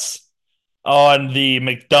thoughts on the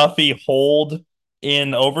McDuffie hold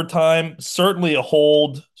in overtime? Certainly a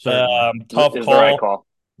hold, Certainly. tough Is the right call, call.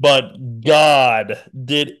 but God,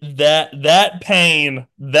 did that pain,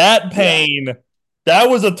 that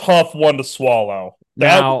was a tough one to swallow.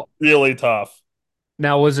 That was Now, really tough.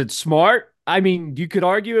 was it smart? I mean, you could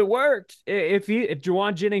argue it worked. If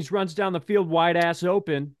Juwan Jennings runs down the field wide ass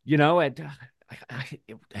open,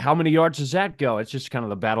 how many yards does that go? It's just kind of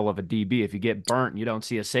the battle of a DB. If you get burnt and you don't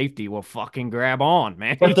see a safety, well, fucking grab on,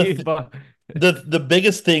 man. But the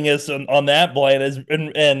biggest thing is on that, Blaine, is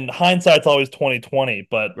and hindsight's always 2020,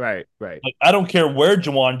 but right, right, like, I don't care where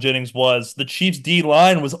Juwan Jennings was. The Chiefs D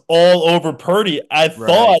line was all over Purdy.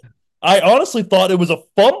 right. I honestly thought it was a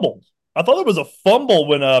fumble. I thought it was a fumble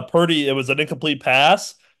when Purdy, it was an incomplete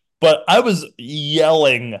pass, but I was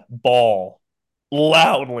yelling ball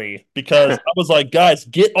loudly because I was like, guys,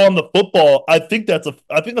 get on the football. I think that's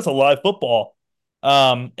a live football.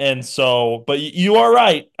 And so, but you are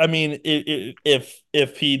right. I mean,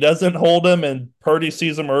 if he doesn't hold him and Purdy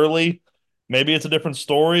sees him early, maybe it's a different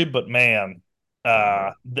story. But man,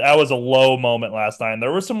 that was a low moment last night. And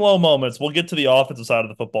there were some low moments. We'll get to the offensive side of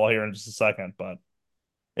the football here in just a second. But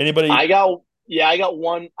anybody? I got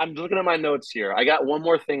one. I'm looking at my notes here. I got one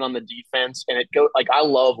more thing on the defense, and it go like I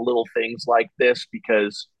love little things like this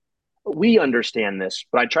because we understand this,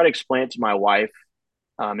 but I try to explain it to my wife.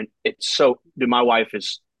 And it's so, dude, my wife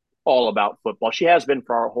is all about football. She has been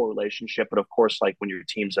for our whole relationship, but of course, like when your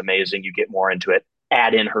team's amazing, you get more into it.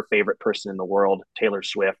 Add in her favorite person in the world, Taylor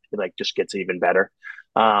Swift, it like just gets even better.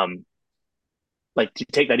 Um, like to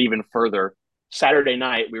take that even further, Saturday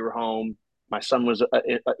night we were home. My son was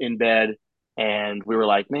in bed, and we were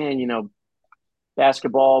like, "Man,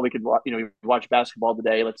 basketball. We could, watch basketball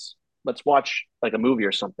today. Let's watch like a movie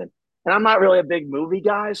or something." And I'm not really a big movie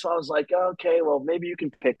guy, so I was like, "Okay, well, maybe you can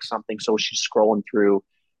pick something." So she's scrolling through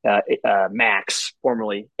Max,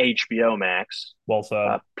 formerly HBO Max. Well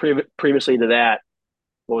said. Previously to that,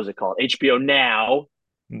 what was it called? HBO Now.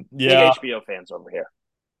 Big Yeah. HBO fans over here.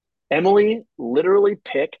 Emily literally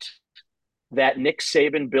picked that Nick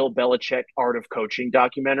Saban, Bill Belichick Art of Coaching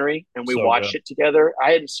documentary, and we So watched good. it together.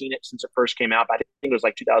 I hadn't seen it since it first came out. I think it was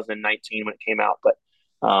like 2019 when it came out, but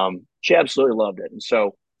she absolutely loved it. And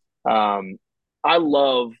so um, I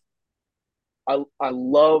love I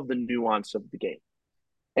love the nuance of the game.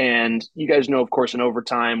 And you guys know, of course, in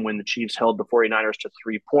overtime when the Chiefs held the 49ers to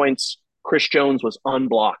 3 points, Chris Jones was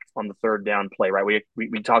unblocked on the 3rd down play, right?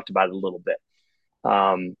 We talked about it a little bit.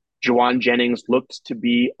 Juwan Jennings looked to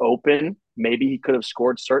be open. Maybe he could have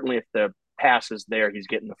scored. Certainly, if the pass is there, he's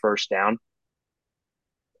getting the first down.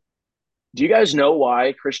 Do you guys know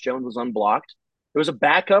why Chris Jones was unblocked? It was a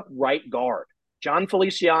backup right guard. John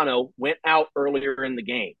Feliciano went out earlier in the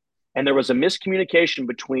game, and there was a miscommunication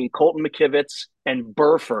between Colton McKivitz and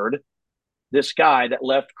Burford, this guy that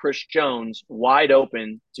left Chris Jones wide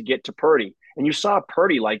open to get to Purdy. And you saw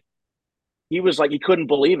Purdy like he was like he couldn't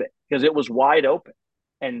believe it because it was wide open.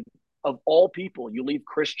 And of all people, you leave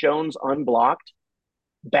Chris Jones unblocked,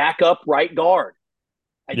 back up right guard.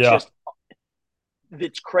 I Yeah. just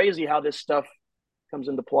it's crazy how this stuff comes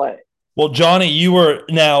into play. Well, Johnny, you were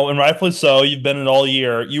now, and rightfully so, you've been in all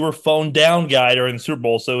year. You were phone down guy during the Super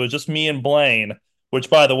Bowl, so it was just me and Blaine, which,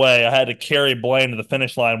 by the way, I had to carry Blaine to the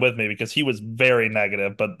finish line with me because he was very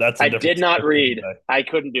negative, but that's a I different did not story for read. today. I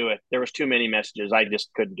couldn't do it. There was too many messages. I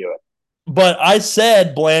just couldn't do it. But I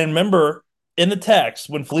said, Blaine, remember in the text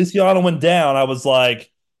when Feliciano went down, I was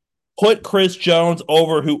like, put Chris Jones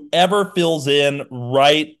over whoever fills in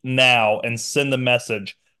right now and send the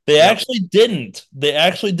message. They Yep. actually didn't. They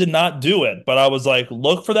actually did not do it. But I was like,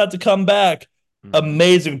 look for that to come back. Mhm.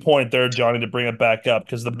 Amazing point there, Johnny, to bring it back up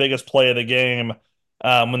because the biggest play of the game,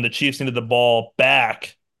 when the Chiefs needed the ball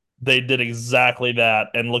back, they did exactly that.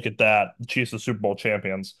 And look at that. The Chiefs are Super Bowl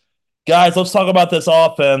champions. Guys, let's talk about this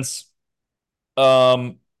offense.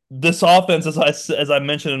 Um, this offense, as I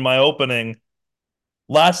mentioned in my opening,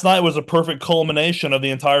 last night was a perfect culmination of the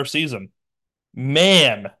entire season.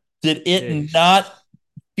 Man, did it not It's-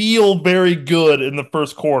 feel very good in the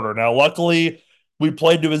first quarter. Now, luckily, we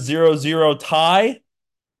played to a 0-0 tie,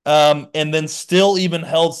 and then still even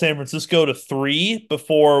held San Francisco to three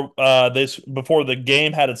before the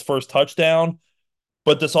game had its first touchdown.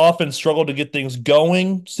 But this offense struggled to get things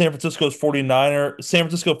going. San Francisco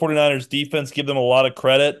 49ers defense, give them a lot of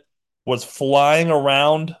credit, was flying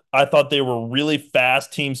around. I thought they were really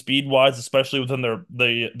fast team speed wise, especially within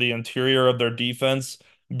the interior of their defense,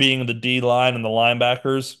 being the D line and the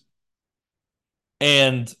linebackers.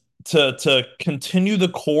 And to continue the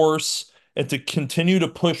course and to continue to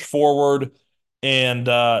push forward and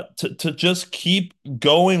to just keep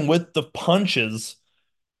going with the punches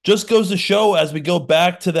just goes to show as we go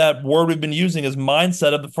back to that word we've been using as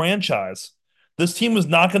mindset of the franchise. This team was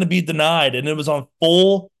not going to be denied, and it was on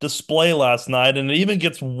full display last night. And it even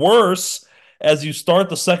gets worse as you start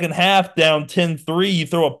the second half down 10-3. You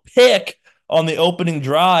throw a pick on the opening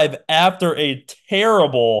drive after a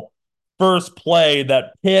terrible first play,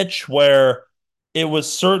 that pitch where it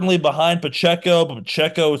was certainly behind Pacheco, but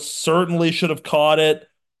Pacheco certainly should have caught it,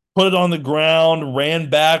 put it on the ground, ran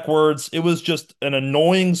backwards. It was just an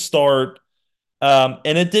annoying start.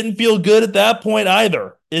 And it didn't feel good at that point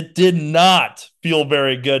either. It did not feel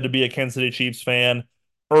very good to be a Kansas City Chiefs fan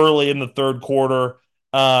early in the third quarter.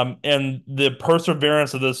 And the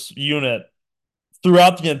perseverance of this unit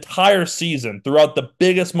throughout the entire season, throughout the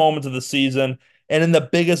biggest moments of the season, and in the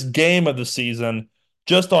biggest game of the season,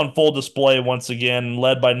 just on full display once again,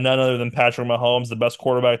 led by none other than Patrick Mahomes, the best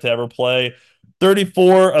quarterback to ever play.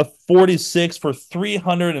 34 of 46 for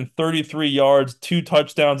 333 yards, two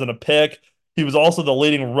touchdowns, and a pick. He was also the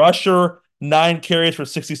leading rusher, nine carries for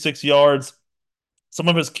 66 yards. Some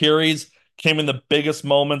of his carries came in the biggest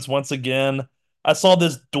moments once again. I saw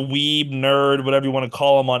this dweeb nerd, whatever you want to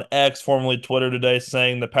call him, on X, formerly Twitter, today,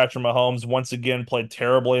 saying that Patrick Mahomes once again played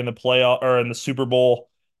terribly in the playoff or in the Super Bowl.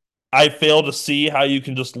 I fail to see how you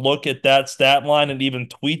can just look at that stat line and even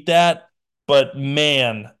tweet that. But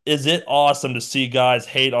man, is it awesome to see guys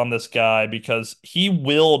hate on this guy because he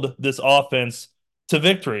willed this offense to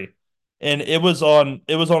victory. And it was on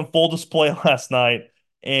full display last night.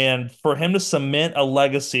 And for him to cement a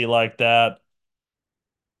legacy like that,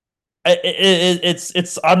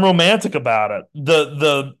 it's I'm romantic about it.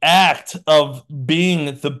 The act of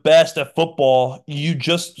being the best at football, you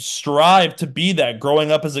just strive to be that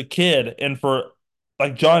growing up as a kid. And for,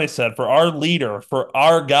 like Johnny said, for our leader, for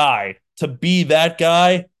our guy to be that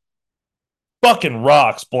guy, fucking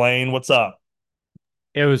rocks, Blaine. What's up?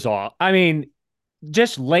 It was all. I mean,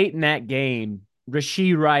 just late in that game,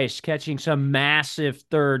 Rasheed Rice catching some massive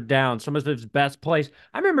third down, some of his best plays.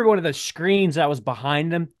 I remember one of the screens that was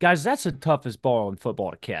behind him. Guys, that's the toughest ball in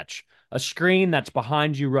football to catch. A screen that's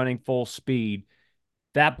behind you running full speed.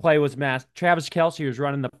 That play was massive. Travis Kelce was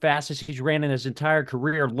running the fastest he's ran in his entire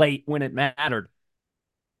career late when it mattered.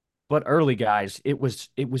 But early, guys, it was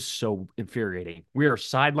so infuriating. We are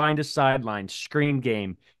sideline to sideline, screen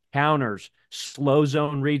game, counters, slow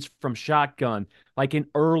zone reads from shotgun, like in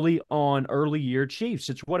early year Chiefs.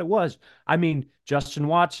 It's what it was. I mean, Justin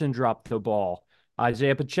Watson dropped the ball.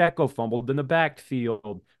 Isaiah Pacheco fumbled in the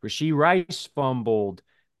backfield. Rasheed Rice fumbled.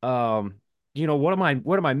 Um, what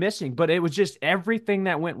am I missing? But it was just everything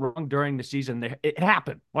that went wrong during the season. It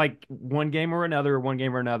happened. Like one game or another, one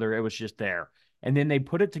game or another. It was just there. And then they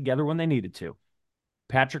put it together when they needed to.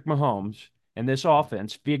 Patrick Mahomes and this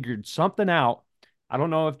offense figured something out. I don't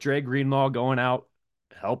know if Dre Greenlaw going out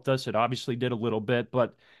helped us. It obviously did a little bit,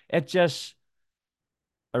 but it just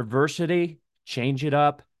adversity, change it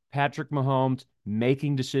up. Patrick Mahomes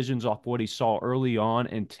making decisions off what he saw early on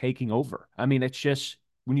and taking over. I mean, it's just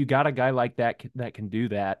when you got a guy like that that can do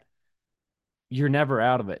that, you're never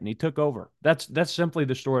out of it. And he took over. That's simply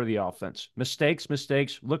the story of the offense. Mistakes,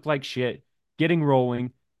 look like shit, getting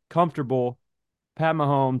rolling, comfortable, Pat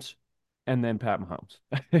Mahomes, and then Pat Mahomes.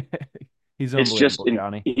 He's It's just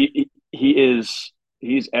unbelievable, Johnny.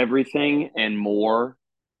 he's everything and more.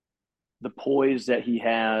 The poise that he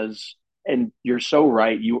has, and you're so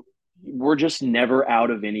right. We're just never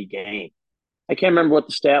out of any game. I can't remember what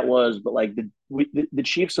the stat was, but like the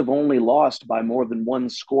Chiefs have only lost by more than one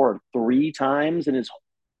score 3 times in his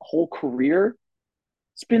whole career.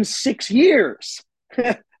 It's been 6 years.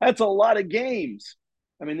 That's a lot of games.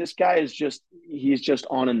 I mean, this guy is he's just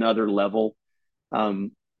on another level.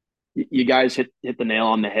 Um, you guys hit the nail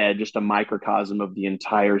on the head, just a microcosm of the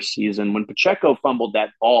entire season. When Pacheco fumbled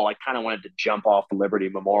that ball, I kind of wanted to jump off the Liberty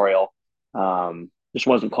Memorial. Just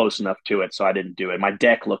wasn't close enough to it, so I didn't do it. My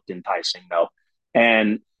deck looked enticing, though.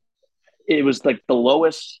 And it was like the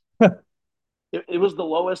lowest. It was the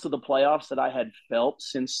lowest of the playoffs that I had felt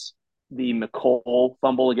since the McCole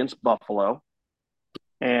fumble against Buffalo.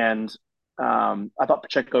 And I thought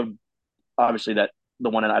Pacheco, obviously, that the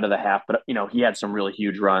one out of the half, but he had some really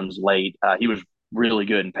huge runs late. He was really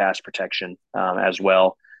good in pass protection as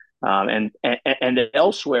well, and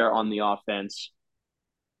elsewhere on the offense,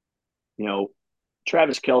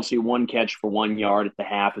 Travis Kelce 1 catch for 1 yard at the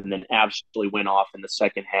half, and then absolutely went off in the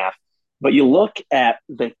second half. But you look at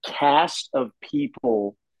the cast of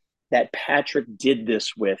people that Patrick did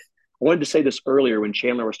this with. I wanted to say this earlier when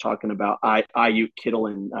Chandler was talking about Ayuk, Kittle,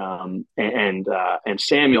 and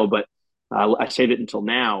Samuel, but I saved it until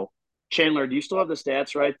now. Chandler, do you still have the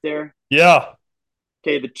stats right there? Yeah.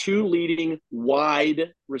 Okay, the 2 leading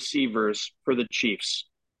wide receivers for the Chiefs,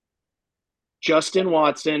 Justin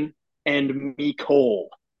Watson and Mecole.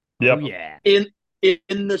 Yep. Oh, yeah.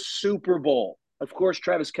 In the Super Bowl. Of course,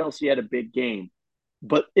 Travis Kelce had a big game,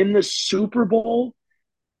 but in the Super Bowl,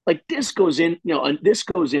 like this goes into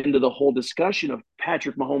the whole discussion of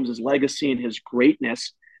Patrick Mahomes' legacy and his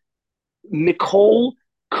greatness. Mecole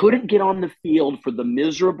couldn't get on the field for the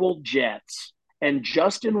miserable Jets, and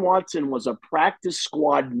Justin Watson was a practice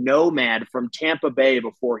squad nomad from Tampa Bay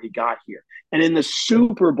before he got here. And in the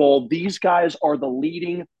Super Bowl, these guys are the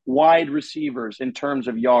leading wide receivers in terms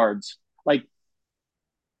of yards. Like,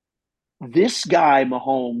 this guy,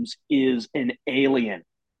 Mahomes, is an alien,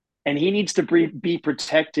 and he needs to be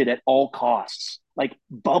protected at all costs. Like,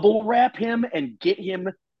 bubble wrap him and get him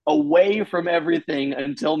away from everything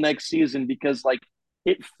until next season, because like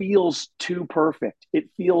it feels too perfect. It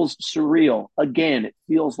feels surreal. Again, it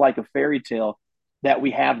feels like a fairy tale that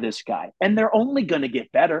we have this guy, and they're only going to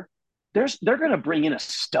get better. They're going to bring in a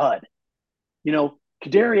stud.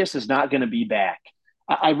 Kadarius is not going to be back.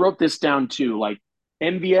 I wrote this down too. Like,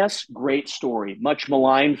 MVS, great story, much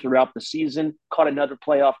maligned throughout the season. Caught another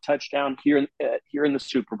playoff touchdown here in the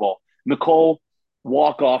Super Bowl. Mecole,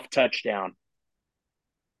 walk-off touchdown.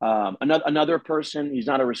 Another person, he's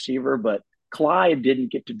not a receiver, but Clyde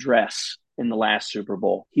didn't get to dress in the last Super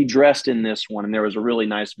Bowl. He dressed in this one, and there was a really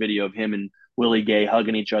nice video of him and Willie Gay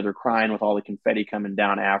hugging each other, crying with all the confetti coming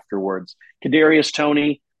down afterwards. Kadarius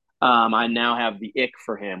Toney, I now have the ick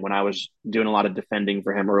for him when I was doing a lot of defending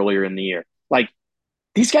for him earlier in the year. Like,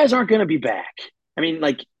 these guys aren't going to be back. I mean,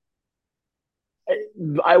 like,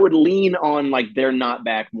 I would lean on like they're not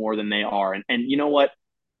back more than they are. And you know what?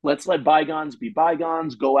 Let's let bygones be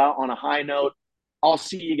bygones. Go out on a high note. I'll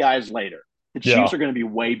see you guys later. The Chiefs Yeah. are going to be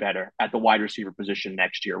way better at the wide receiver position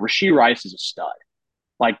next year. Rashee Rice is a stud.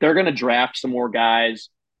 Like, they're going to draft some more guys.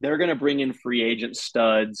 They're going to bring in free agent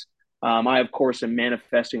studs. I, of course, am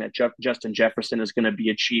manifesting that Justin Jefferson is going to be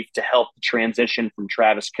a Chief to help the transition from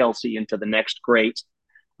Travis Kelce into the next great.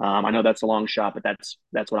 I know that's a long shot, but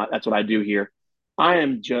that's what I do here. I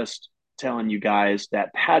am just telling you guys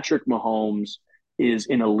that Patrick Mahomes is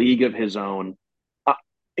in a league of his own.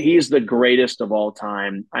 He's the greatest of all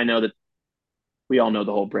time. I know that we all know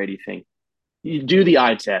the whole Brady thing. You do the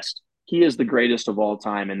eye test. He is the greatest of all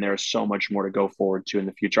time, and there's so much more to go forward to in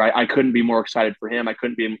the future. I couldn't be more excited for him. I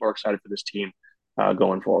couldn't be more excited for this team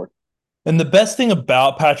going forward. And the best thing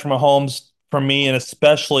about Patrick Mahomes for me, and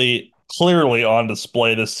especially clearly on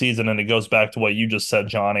display this season, and it goes back to what you just said,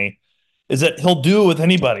 Johnny, is that he'll do it with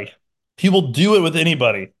anybody. He will do it with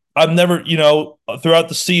anybody. I've never, throughout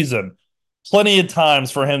the season, plenty of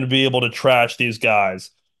times for him to be able to trash these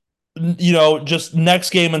guys. Just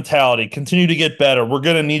next game mentality, continue to get better. We're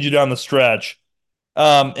going to need you down the stretch.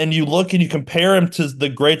 And you look and you compare him to the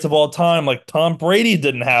greats of all time, like Tom Brady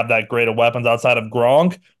didn't have that great of weapons outside of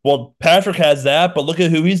Gronk. Well, Patrick has that, but look at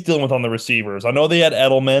who he's dealing with on the receivers. I know they had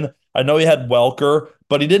Edelman, I know he had Welker,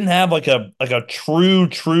 but he didn't have like a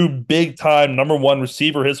true big time number one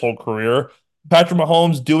receiver his whole career. Patrick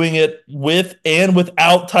Mahomes doing it with and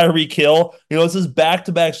without Tyreek Hill. This is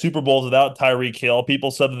back-to-back Super Bowls without Tyreek Hill.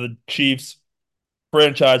 People said that the Chiefs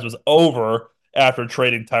franchise was over after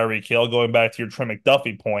trading Tyreek Hill, going back to your Trent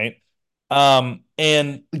McDuffie point.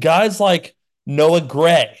 And guys like Noah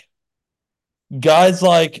Gray, guys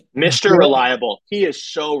like Mr. Reliable. He is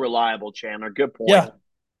so reliable, Chandler. Good point. yeah,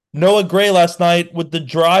 Noah Gray last night with the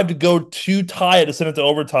drive to go to tie it to send it to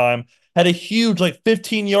overtime had a huge like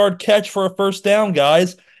 15-yard catch for a first down,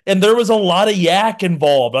 guys. And there was a lot of yak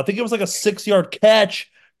involved. I think it was like a 6-yard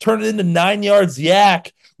catch, turned it into 9 yards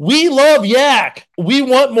yak. We love yak. We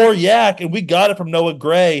want more yak, and we got it from Noah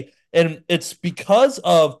Gray. And it's because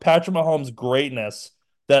of Patrick Mahomes' greatness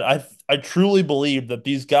that I truly believe that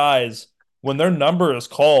these guys, when their number is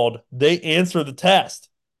called, they answer the test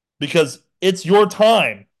because it's your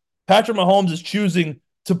time. Patrick Mahomes is choosing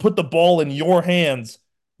to put the ball in your hands.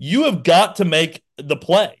 You have got to make the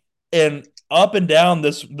play. And up and down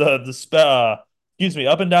this up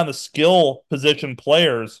and down the skill position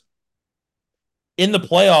players in the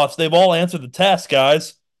playoffs, they've all answered the test,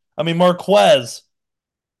 guys. I mean, Marquez,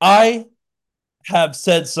 I have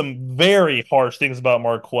said some very harsh things about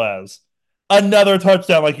Marquez. Another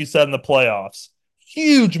touchdown, like you said, in the playoffs.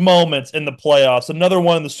 Huge moments in the playoffs. Another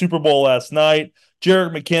one in the Super Bowl last night.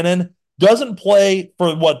 Jerick McKinnon doesn't play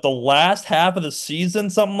for what, the last half of the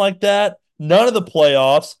season, something like that. None of the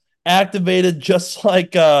playoffs. Activated just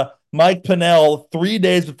like Mike Pennell 3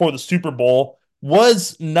 days before the Super Bowl.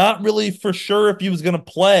 Was not really for sure if he was going to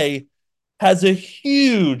play. Has a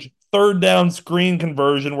huge third down screen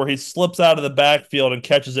conversion where he slips out of the backfield and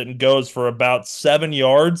catches it and goes for about 7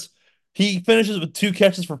 yards. He finishes with 2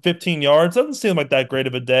 catches for 15 yards. Doesn't seem like that great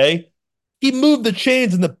of a day. He moved the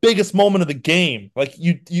chains in the biggest moment of the game. Like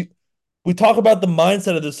we talk about the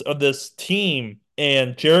mindset of this team,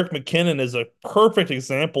 and Jerick McKinnon is a perfect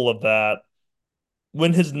example of that.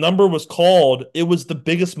 When his number was called, it was the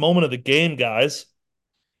biggest moment of the game, guys.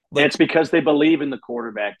 And Like, it's because they believe in the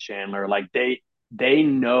quarterback, Chandler. Like they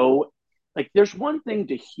know, like there's one thing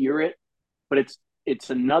to hear it, but it's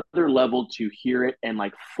another level to hear it and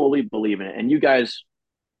like fully believe in it. And you guys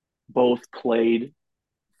both played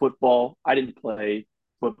football. I didn't play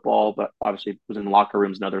football, but obviously was in locker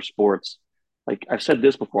rooms and other sports. Like I've said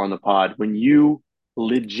this before on the pod, when you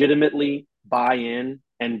legitimately buy in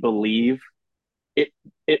and believe, it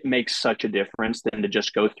it makes such a difference than to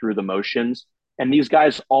just go through the motions. And these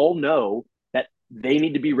guys all know that they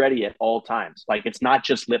need to be ready at all times. Like it's not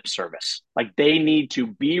just lip service. Like they need to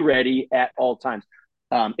be ready at all times.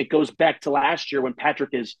 It goes back to last year when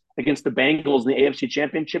Patrick is against the Bengals in the AFC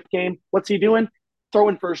Championship game. What's he doing?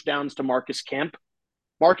 Throwing first downs to Marcus Kemp.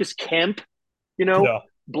 Marcus Kemp, you know, yeah,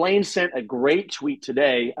 Blaine sent a great tweet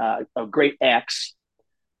today, a great X.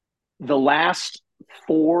 The last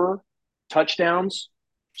four touchdowns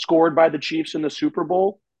scored by the Chiefs in the Super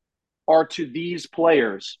Bowl are to these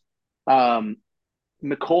players: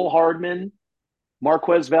 Nicole Hardman,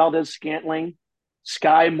 Marquez Valdez-Scantling,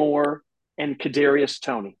 Sky Moore, and Kadarius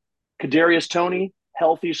Toney. Kadarius Toney,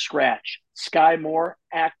 healthy scratch. Sky Moore,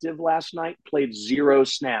 active last night, played 0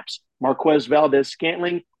 snaps. Marquez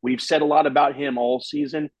Valdez-Scantling, we've said a lot about him all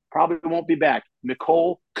season. Probably won't be back.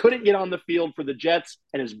 Nicole couldn't get on the field for the Jets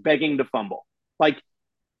and is begging to fumble. Like,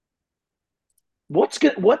 what's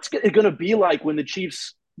it going to be like when the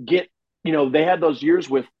Chiefs get, they had those years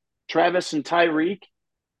with Travis and Tyreek.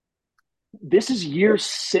 This is year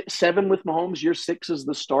 7 with Mahomes. Year 6 as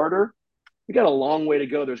the starter. We got a long way to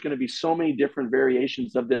go. There's going to be so many different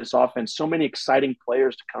variations of this offense, so many exciting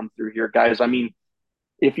players to come through here, guys. I mean,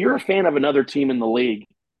 if you're a fan of another team in the league,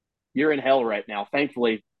 you're in hell right now.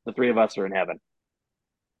 Thankfully, the three of us are in heaven.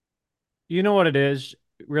 You know what it is?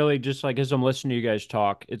 Really, just like as I'm listening to you guys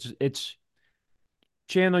talk, it's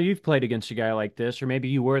Chandler, you've played against a guy like this, or maybe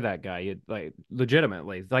you were that guy. Like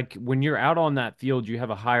legitimately, like when you're out on that field, you have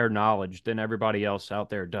a higher knowledge than everybody else out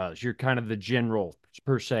there does. You're kind of the general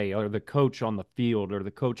per se, or the coach on the field, or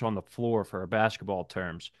the coach on the floor for basketball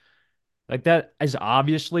terms. Like that is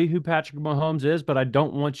obviously who Patrick Mahomes is, but I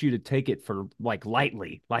don't want you to take it for like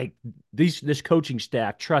lightly. Like this coaching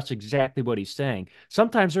staff trusts exactly what he's saying.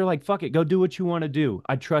 Sometimes they're like, "Fuck it, go do what you want to do.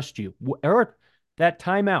 I trust you." Or that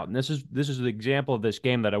timeout, and this is the example of this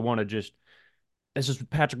game that I want to just. This is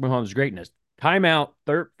Patrick Mahomes' greatness. Timeout,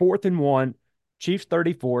 4th and 1, Chiefs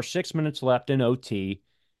 34, 6 minutes left in OT.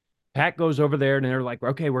 Pat goes over there and they're like,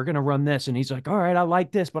 okay, we're going to run this. And he's like, all right, I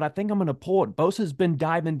like this, but I think I'm going to pull it. Bosa's been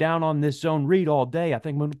diving down on this zone read all day. I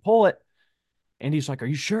think I'm going to pull it. And he's like, are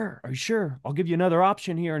you sure? Are you sure? I'll give you another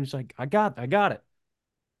option here. And he's like, I got it.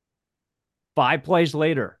 5 plays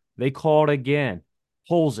later, they call it again,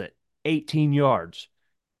 pulls it 18 yards.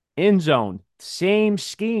 End zone, same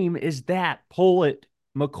scheme as that. Pull it,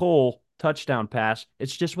 McColl touchdown pass.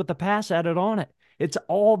 It's just with the pass added on it. It's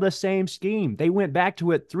all the same scheme. They went back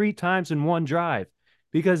to it 3 times in one drive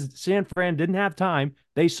because San Fran didn't have time.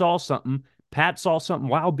 They saw something. Pat saw something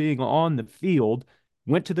while being on the field,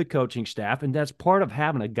 went to the coaching staff, and that's part of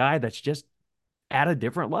having a guy that's just at a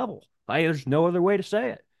different level. Like, there's no other way to say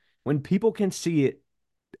it. When people can see it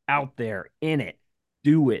out there in it,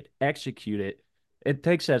 do it, execute it, it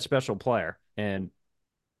takes that special player. And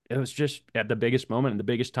it was just at the biggest moment and the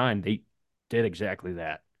biggest time, they did exactly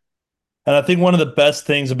that. And I think one of the best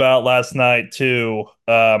things about last night too,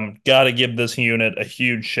 got to give this unit a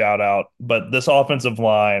huge shout out. But this offensive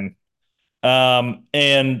line,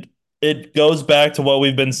 and it goes back to what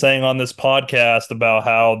we've been saying on this podcast about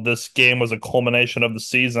how this game was a culmination of the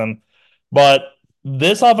season. But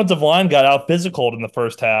this offensive line got out physical in the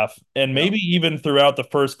first half, and Yep. maybe even throughout the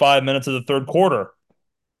first 5 minutes of the third quarter.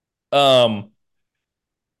 Um,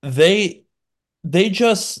 they they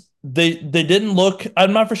didn't look.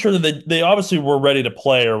 I'm not for sure that they obviously were ready to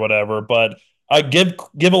play or whatever, but I give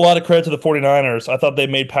a lot of credit to the 49ers. I thought they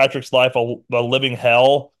made Patrick's life a living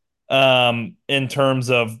hell, in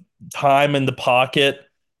terms of time in the pocket.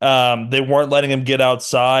 They weren't letting him get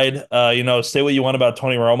outside. Say what you want about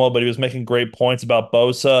Tony Romo, but he was making great points about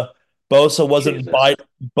Bosa. Bosa wasn't Jesus. bite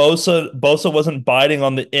Bosa wasn't biting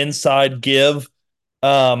on the inside give,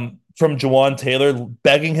 from Jawan Taylor,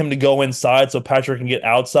 begging him to go inside so Patrick can get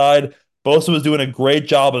outside. Bosa was doing a great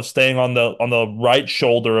job of staying on the right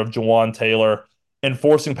shoulder of Jawan Taylor and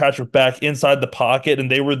forcing Patrick back inside the pocket, and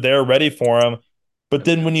they were there ready for him. But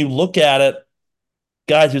then when you look at it,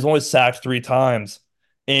 guys, he was only sacked 3 times.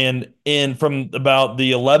 And from about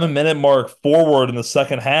the 11-minute mark forward in the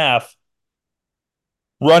second half,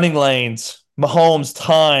 running lanes, Mahomes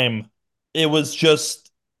time. It was just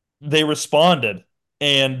they responded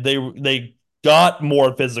and they got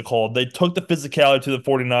more physical. They took the physicality to the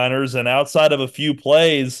 49ers, and outside of a few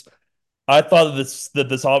plays, I thought that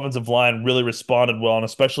this offensive line really responded well, and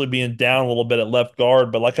especially being down a little bit at left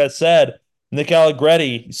guard. But like I said, Nick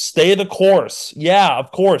Allegretti, stay the course. Yeah,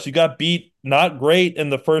 of course, you got beat not great in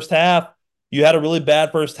the first half. You had a really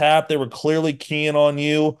bad first half. They were clearly keying on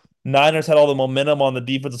you. Niners had all the momentum on the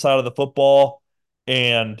defensive side of the football,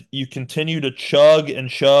 and you continue to chug and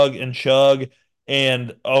chug and chug.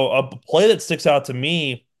 And a play that sticks out to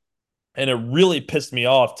me, and it really pissed me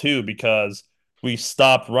off too because we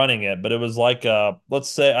stopped running it. But it was like, let's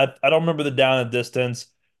say I don't remember the down and distance,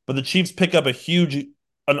 but the Chiefs pick up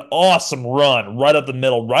an awesome run right up the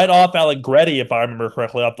middle, right off Allegretti, if I remember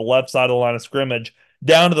correctly, off the left side of the line of scrimmage,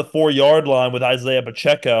 down to the 4 yard line with Isaiah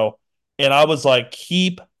Pacheco. And I was like,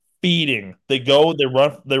 keep feeding. They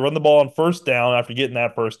run the ball on first down after getting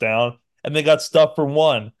that first down, and they got stuffed for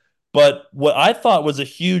one. But what I thought was a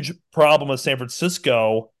huge problem with San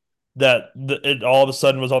Francisco, it all of a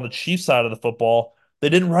sudden was on the Chiefs side of the football. They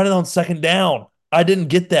didn't run it on second down. I didn't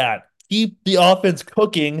get that. Keep the offense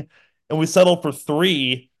cooking, and we settled for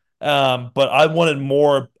three. But I wanted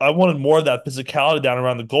more. I wanted more of that physicality down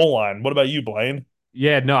around the goal line. What about you, Blaine?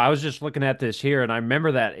 Yeah, no, I was just looking at this here and I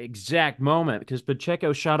remember that exact moment because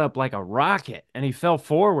Pacheco shot up like a rocket and he fell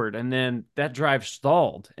forward and then that drive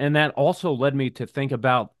stalled. And that also led me to think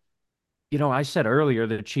about, I said earlier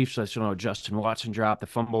the Chiefs, Justin Watson dropped the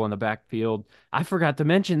fumble in the backfield. I forgot to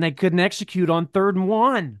mention they couldn't execute on 3rd and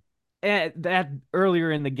 1 that earlier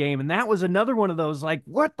in the game. And that was another one of those, like,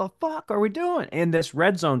 what the fuck are we doing? And this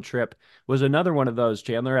red zone trip was another one of those,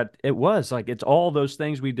 Chandler. It was like, it's all those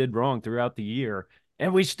things we did wrong throughout the year.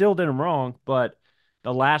 And we still did them wrong. But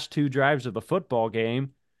the last 2 drives of the football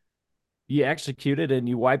game, you executed and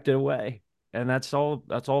you wiped it away. And that's all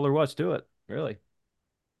there was to it, really.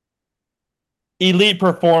 Elite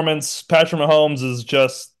performance. Patrick Mahomes is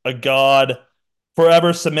just a god,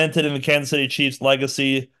 forever cemented in the Kansas City Chiefs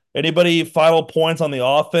legacy. Anybody final points on the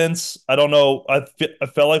offense? I don't know. I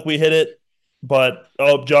felt like we hit it, but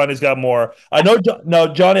oh, Johnny's got more. I know.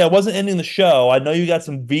 No, Johnny, I wasn't ending the show. I know you got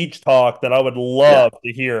some beach talk that I would Yeah. love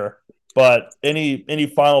to hear. But any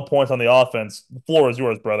final points on the offense? The floor is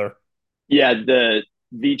yours, brother. Yeah, the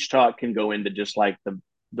beach talk can go into just like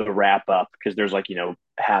the wrap up because there's like,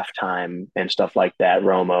 halftime and stuff like that,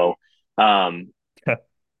 Romo. Um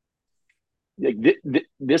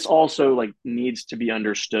this also like needs to be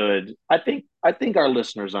understood. I think our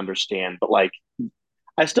listeners understand, but like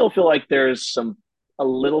I still feel like there's a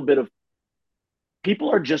little bit of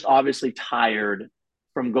people are just obviously tired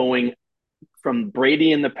from going from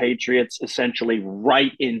Brady and the Patriots essentially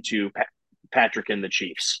right into Patrick and the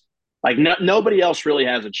Chiefs. Like nobody else really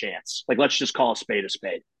has a chance. Like let's just call a spade a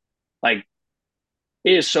spade. Like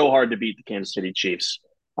it is so hard to beat the Kansas City Chiefs,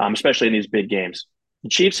 especially in these big games. The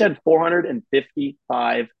Chiefs had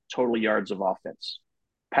 455 total yards of offense.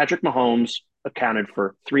 Patrick Mahomes accounted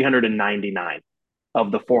for 399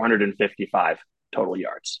 of the 455 total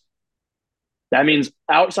yards. That means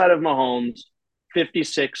outside of Mahomes,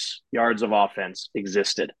 56 yards of offense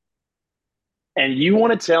existed. And you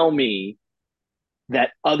want to tell me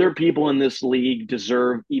that other people in this league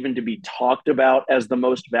deserve even to be talked about as the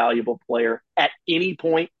most valuable player at any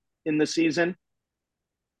point in the season?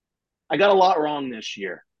 I got a lot wrong this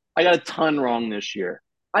year. I got a ton wrong this year.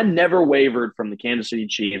 I never wavered from the Kansas City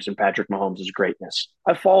Chiefs and Patrick Mahomes' greatness.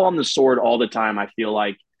 I fall on the sword all the time. I feel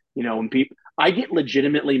like, when people, I get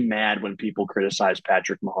legitimately mad when people criticize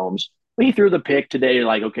Patrick Mahomes. When he threw the pick today,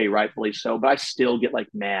 like, okay, rightfully so, but I still get like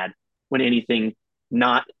mad when anything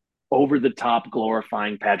not over the top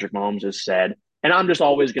glorifying Patrick Mahomes is said. And I'm just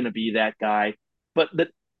always going to be that guy. But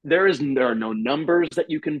there are no numbers that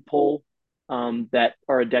you can pull that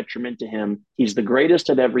are a detriment to him. He's the greatest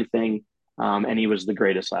at everything, and he was the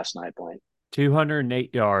greatest last night, Blaine.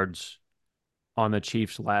 208 yards on the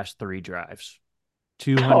Chiefs' last 3 drives. Oh,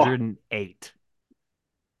 208.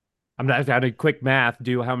 I'm not out of quick math.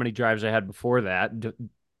 Do how many drives I had before that?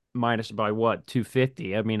 Minus by what?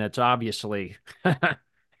 250. I mean, it's obviously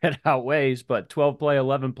it outweighs, but 12 play,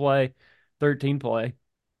 11 play, 13 play.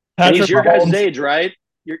 and he's Patrick your guys' Mahomes. age, right?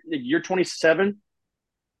 You're 27.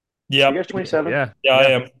 You Yep. guys 27. Yeah, Yeah, I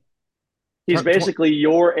yeah. am. He's basically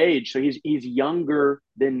your age, so he's younger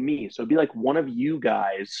than me. So it'd be like one of you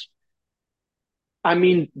guys. I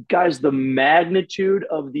mean, guys, the magnitude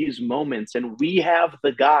of these moments, and we have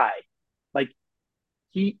the guy. Like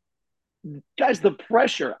he, guys, the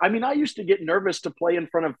pressure. I mean, I used to get nervous to play in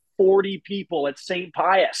front of 40 people at St.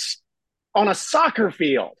 Pius on a soccer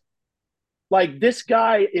field. Like this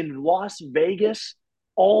guy in Las Vegas,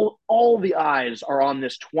 all the eyes are on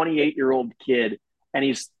this 28-year-old kid, and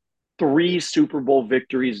he's 3 Super Bowl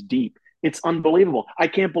victories deep. It's unbelievable. I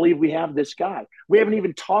can't believe we have this guy. We haven't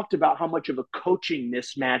even talked about how much of a coaching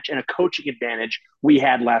mismatch and a coaching advantage we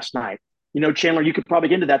had last night. Chandler, you could probably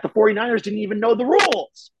get into that. The 49ers didn't even know the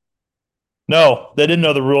rules. No, they didn't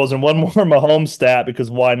know the rules. And one more Mahomes stat,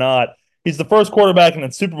 because why not? He's the first quarterback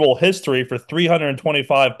in Super Bowl history for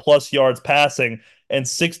 325 plus yards passing and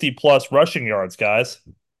 60 plus rushing yards, guys.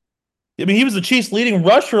 I mean, he was the Chiefs' leading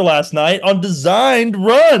rusher last night on designed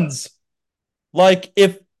runs. Like,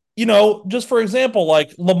 if, just for example,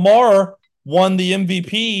 like Lamar won the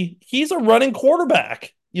MVP, he's a running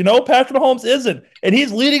quarterback. Patrick Mahomes isn't. And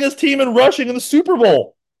he's leading his team in rushing in the Super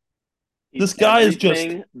Bowl. He's This guy is just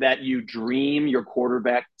everything that you dream your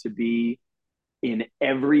quarterback to be in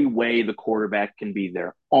every way the quarterback can be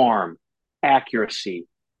there: arm, accuracy,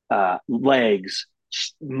 legs,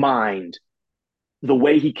 mind, the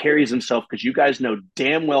way he carries himself. Because you guys know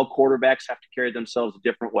damn well quarterbacks have to carry themselves a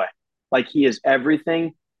different way. Like he is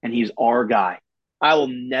everything, and he's our guy. I will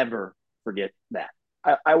never forget that.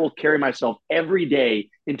 I will carry myself every day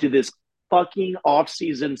into this fucking off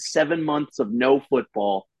season, 7 months of no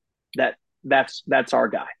football. That's our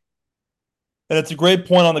guy. And it's a great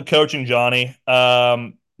point on the coaching, Johnny.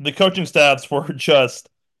 The coaching staffs were just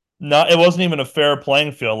not, it wasn't even a fair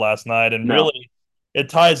playing field last night. And No, really, it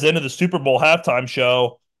ties into the Super Bowl halftime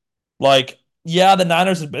show. Like, yeah, the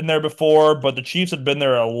Niners had been there before, but the Chiefs had been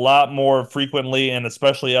there a lot more frequently, and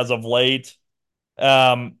especially as of late.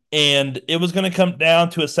 And it was going to come down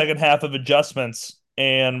to a second half of adjustments,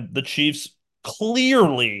 and the Chiefs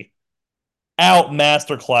clearly out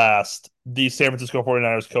masterclassed the San Francisco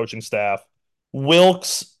 49ers coaching staff.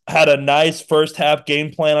 Wilkes had a nice first half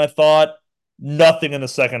game plan, I thought. Nothing in the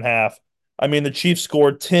second half. I mean, the Chiefs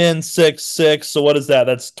scored 10, 6, 6. So what is that?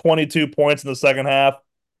 That's 22 points in the second half.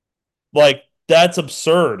 Like, that's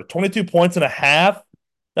absurd. 22 points and a half?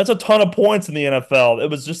 That's a ton of points in the NFL.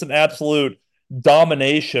 It was just an absolute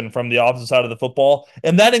domination from the opposite side of the football.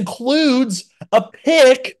 And that includes a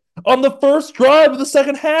pick on the first drive of the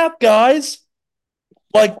second half, guys.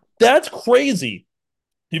 Like, that's crazy.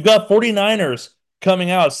 You've got 49ers coming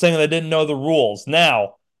out saying they didn't know the rules.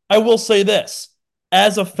 Now, I will say this.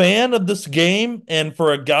 As a fan of this game, and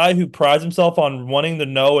for a guy who prides himself on wanting to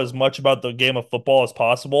know as much about the game of football as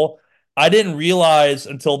possible, I didn't realize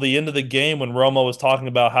until the end of the game when Romo was talking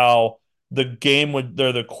about how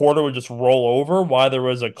the quarter would just roll over, why there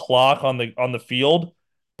was a clock on the field.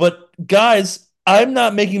 But guys, I'm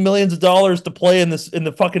not making millions of dollars to play in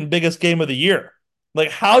the fucking biggest game of the year. Like,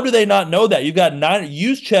 how do they not know that? You've got nine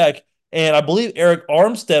use check, and I believe Eric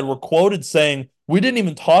Armstead were quoted saying, "We didn't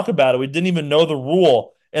even talk about it. We didn't even know the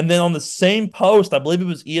rule." And then on the same post, I believe it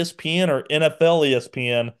was ESPN or NFL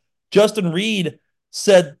ESPN, Justin Reed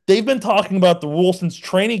said they've been talking about the rule since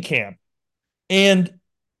training camp. And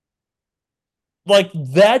like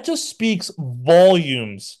that just speaks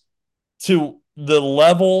volumes to the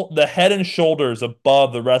level, the head and shoulders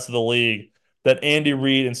above the rest of the league that Andy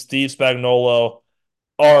Reid and Steve Spagnuolo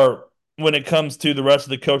are when it comes to the rest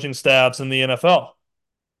of the coaching staffs in the NFL.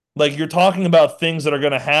 Like you're talking about things that are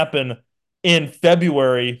going to happen in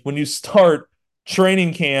February when you start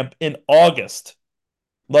training camp in August.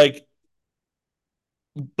 Like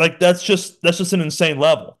that's just an insane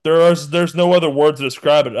level. There's no other word to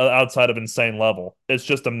describe it outside of insane level. It's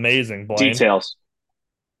just amazing, Blaine. Details.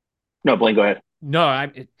 No, Blaine, go ahead. No, I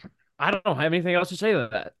don't have anything else to say to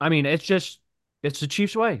that. I mean, it's the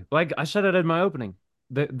Chiefs' way. Like I said it in my opening.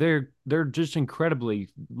 They're just incredibly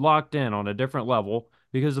locked in on a different level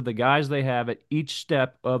because of the guys they have at each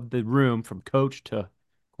step of the room, from coach to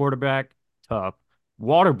quarterback to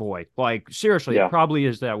water boy. Like seriously, it Yeah. probably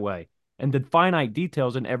is that way. And the finite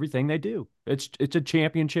details in everything they do. It's a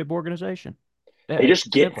championship organization. They It's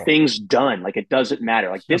just get simple. things done. Like it doesn't matter.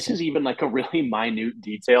 Like this Simple. is even like a really minute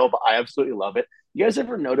detail, but I absolutely love it. You guys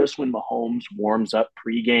ever notice when Mahomes warms up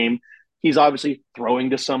pregame, he's obviously throwing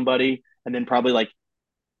to somebody, and then probably like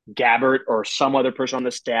Gabbert or some other person on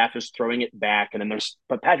the staff is throwing it back, and then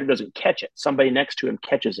but Patrick doesn't catch it. Somebody next to him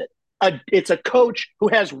catches it. It's a coach who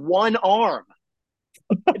has one arm.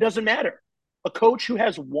 It doesn't matter. A coach who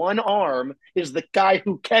has one arm is the guy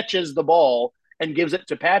who catches the ball and gives it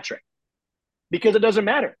to Patrick, because it doesn't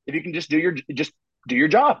matter if you can just do your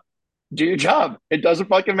job. Do your job. It doesn't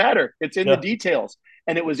fucking matter. It's in the Yeah. details,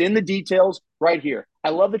 and it was in the details right here. I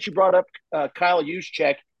love that you brought up Kyle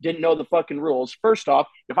Juszczyk didn't know the fucking rules. First off,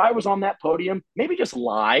 if I was on that podium, maybe just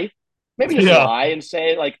lie. Maybe just Yeah. lie and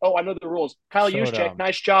say like, "Oh, I know the rules." Kyle So Juszczyk, dumb.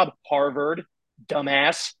 nice job, Harvard,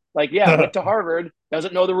 dumbass. Like, yeah, went to Harvard,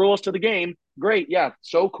 doesn't know the rules to the game. Great, yeah,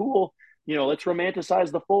 so cool. Let's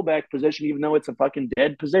romanticize the fullback position, even though it's a fucking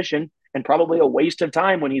dead position and probably a waste of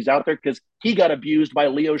time when he's out there because he got abused by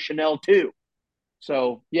Leo Chanel too.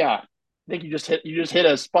 So yeah, I think you just hit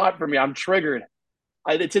a spot for me. I'm triggered.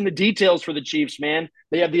 It's in the details for the Chiefs, man.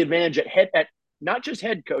 They have the advantage at not just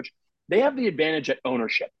head coach. They have the advantage at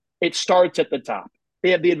ownership. It starts at the top.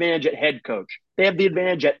 They have the advantage at head coach. They have the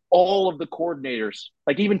advantage at all of the coordinators.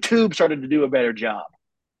 Like even Tube started to do a better job.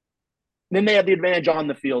 Then they have the advantage on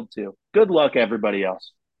the field too. Good luck, everybody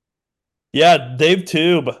else. Yeah, Dave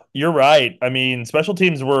Tube, you're right. I mean, special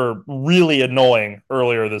teams were really annoying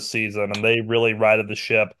earlier this season, and they really righted the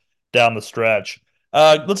ship down the stretch.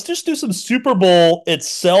 Let's just do some Super Bowl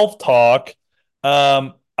itself talk.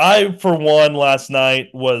 I, for one, last night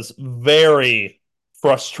was very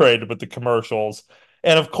frustrated with the commercials.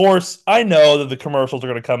 And of course, I know that the commercials are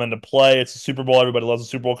going to come into play. It's a Super Bowl. Everybody loves the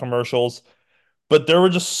Super Bowl commercials. But there were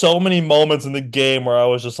just so many moments in the game where I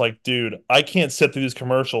was just like, dude, I can't sit through these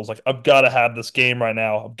commercials. Like, I've got to have this game right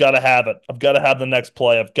now. I've got to have it. I've got to have the next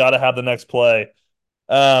play. I've got to have the next play.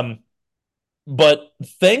 Um, but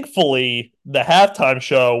thankfully, the halftime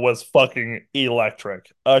show was fucking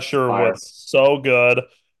electric. Usher Fire. was so good.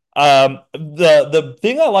 The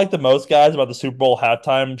thing I like the most, guys, about the Super Bowl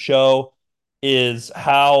halftime show is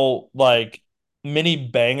how like many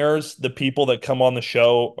bangers the people that come on the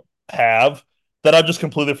show have that I've just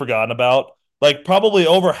completely forgotten about. Like probably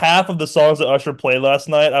over half of the songs that Usher played last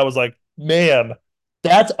night, I was like, man,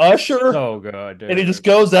 that's Usher, So good, and he just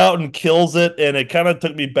dude. goes out and kills it. And it kind of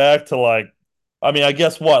took me back to like, I mean, I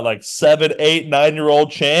guess what, like 7, 8, 9-year-old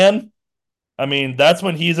Chan. I mean, that's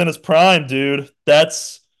when he's in his prime, dude.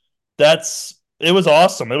 That's it was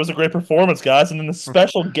awesome. It was a great performance, guys. And then the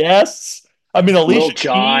special guests. I mean, Lil Alicia Keys,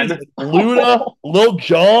 John. Luda, Lil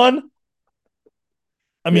Jon.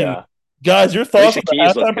 I mean, Yeah. guys, your thoughts Alicia on the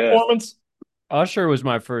Keys looked halftime good. performance? Usher was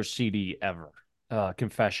my first CD ever.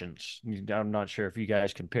 Confessions. I'm not sure if you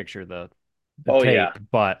guys can picture the Oh yeah. tape,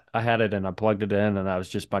 but I had it and I plugged it in, and that was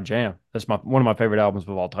just my jam. That's my one of my favorite albums of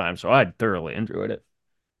all time. So I thoroughly enjoyed it.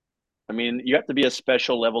 I mean, you have to be a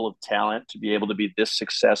special level of talent to be able to be this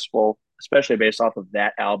successful, especially based off of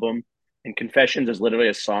that album. And Confessions is literally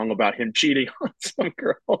a song about him cheating on some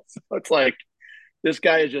girl. So it's like this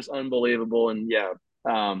guy is just unbelievable. And yeah,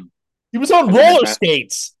 He was on as I roller mentioned,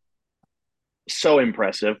 skates. so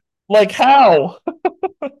impressive, Like how?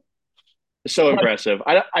 so Like, impressive.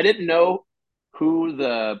 I didn't know who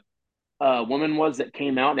the woman was that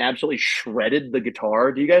came out and absolutely shredded the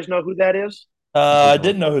guitar. Do you guys know who that is? I Googling.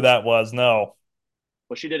 didn't know who that was. No.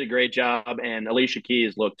 Well, she did a great job, and Alicia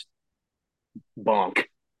Keys looked bonk.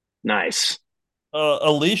 Nice.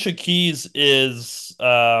 Alicia Keys is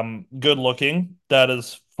good looking. That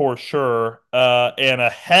is for sure. And a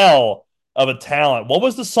hell of a talent. What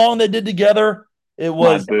was the song they did together? It My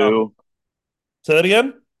was boo. say that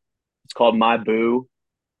again? It's called My Boo.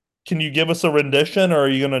 Can you give us a rendition or are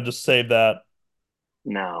you gonna just save that?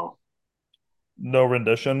 No, No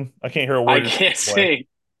rendition. I can't hear a I word you're can't saying. sing.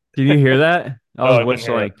 Did you hear that? I No, was I couldn't hear it.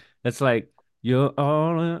 whistling. It's like you're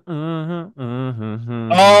all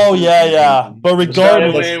Oh yeah, yeah. But Started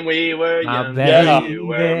regardless, when we were my younger. yeah. You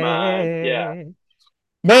were mine. Yeah. baby.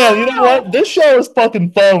 Man, you know what? This show is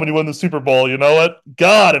fucking fun when you win the Super Bowl. You know what?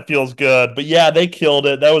 God, it feels good. But yeah, they killed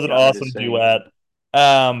it. That was an God to awesome sing. duet.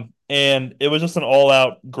 And it was just an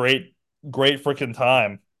all-out great freaking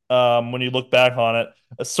time. When you look back on it,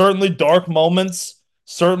 certainly dark moments,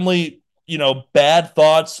 certainly bad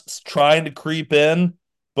thoughts trying to creep in.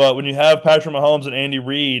 But when you have Patrick Mahomes and Andy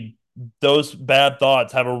Reid, those bad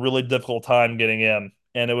thoughts have a really difficult time getting in,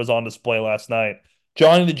 and it was on display last night.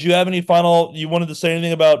 Johnny, did you have any final? You wanted to say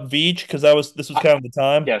anything about Veach because this was Uh, kind of the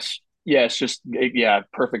time. yes. Yes. Just, yeah,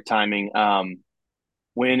 perfect timing.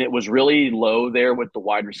 When it was really low there with the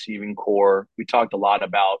wide receiving core, we talked a lot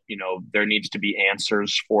about, there needs to be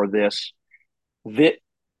answers for this. That,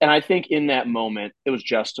 and I think in that moment it was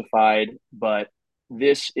justified, but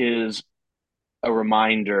this is a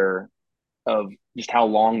reminder of just how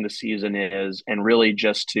long the season is, and really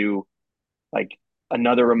just to like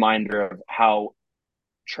another reminder of how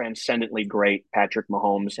transcendently great Patrick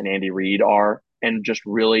Mahomes and Andy Reid are, and just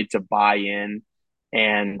really to buy in.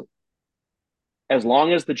 And as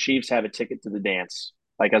long as the Chiefs have a ticket to the dance,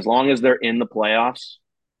 like as long as they're in the playoffs,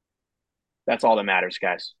 that's all that matters,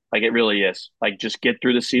 guys. Like it really is. Like just get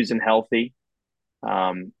through the season healthy.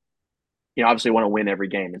 Um, obviously want to win every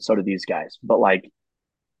game, and so do these guys. But like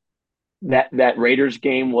that Raiders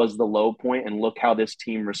game was the low point, and look how this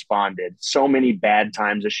team responded. So many bad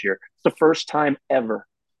times this year. It's the first time ever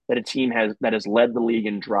that a team has led the league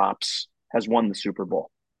in drops has won the Super Bowl.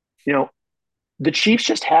 You know, the Chiefs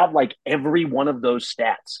just have like every one of those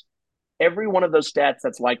stats. Every one of those stats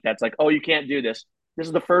that's like that. It's like, oh, you can't do this. This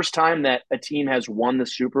is the first time that a team has won the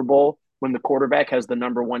Super Bowl when the quarterback has the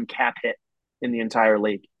number one cap hit in the entire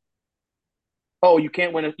league. Oh, you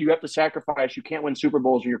can't win. You have to sacrifice. You can't win Super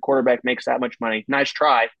Bowls when your quarterback makes that much money. Nice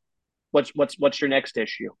try. What's your next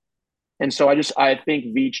issue? And so I think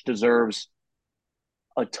Veach deserves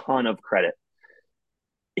a ton of credit.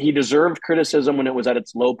 He deserved criticism when it was at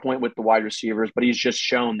its low point with the wide receivers, but he's just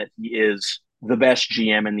shown that he is the best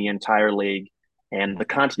GM in the entire league. And the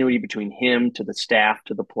continuity between him to the staff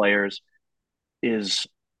to the players is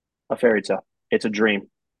a fairy tale. It's a dream.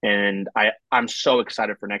 And I'm so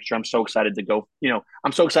excited for next year. I'm so excited to go,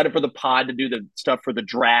 I'm so excited for the pod to do the stuff for the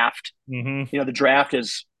draft. Mm-hmm. The draft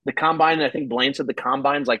is the combine. I think Blaine said the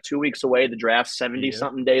combine's like 2 weeks away. The draft's 70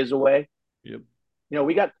 something days away. Yep.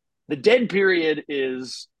 We got the dead period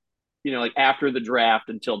is, like after the draft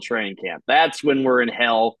until training camp. That's when we're in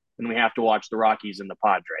hell and we have to watch the Rockies and the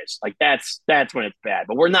Padres. Like that's when it's bad,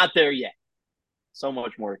 but we're not there yet. So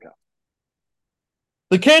much more to come.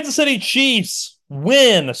 The Kansas City Chiefs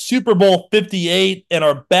win Super Bowl 58 and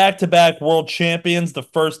are back-to-back world champions. The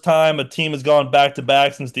first time a team has gone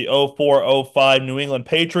back-to-back since the 04-05 New England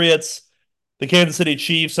Patriots. The Kansas City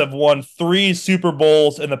Chiefs have won 3 Super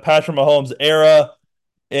Bowls in the Patrick Mahomes era,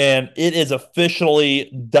 and it is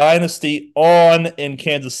officially dynasty on in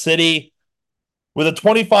Kansas City with a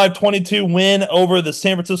 25-22 win over the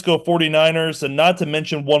San Francisco 49ers. And not to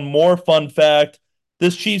mention one more fun fact,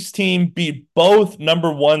 this Chiefs team beat both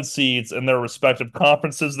number 1 seeds in their respective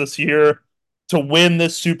conferences this year to win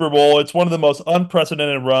this Super Bowl. It's one of the most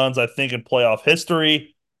unprecedented runs, I think, in playoff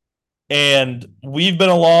history. And we've been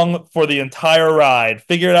along for the entire ride.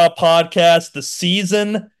 Figure It Out podcast. The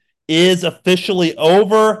season is officially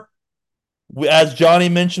over. As Johnny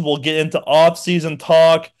mentioned, we'll get into off-season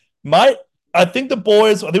talk. I think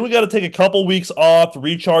we got to take a couple weeks off to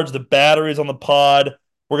recharge the batteries on the pod.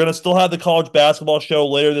 We're going to still have the college basketball show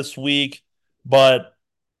later this week, but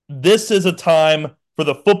this is a time for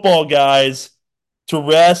the football guys to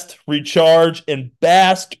rest, recharge, and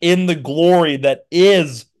bask in the glory that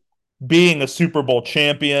is being a Super Bowl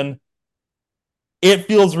champion. It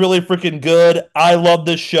feels really freaking good. I love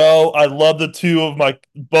this show. I love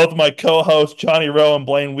both of my co-hosts, Johnny Rowe and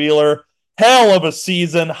Blaine Wheeler. Hell of a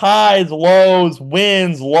season. Highs, lows,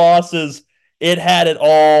 wins, losses. It had it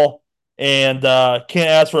all. And can't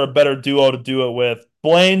ask for a better duo to do it with.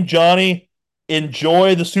 Blaine, Johnny,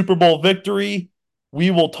 enjoy the Super Bowl victory.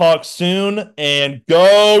 We will talk soon. And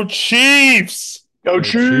go Chiefs! Go Go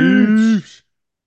Chiefs! Chiefs.